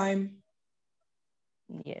next time.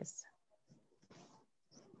 Yes.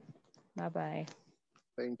 Bye-bye.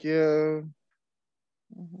 Thank you.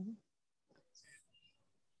 Mm-hmm.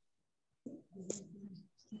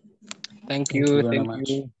 Thank you very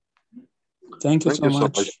much. Thank you so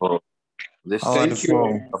much for this. Thank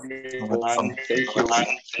you.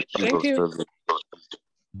 Thank you.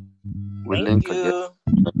 We'll link again.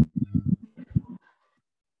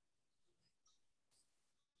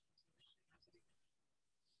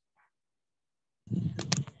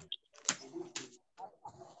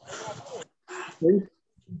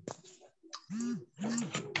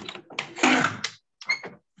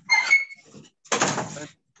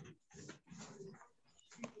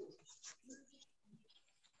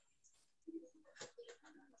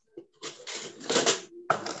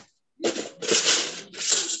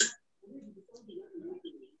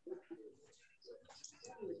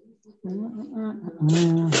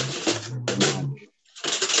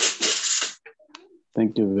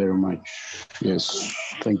 Thank you very much. Yes,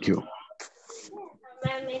 thank you.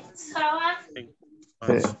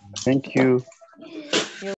 Thank you.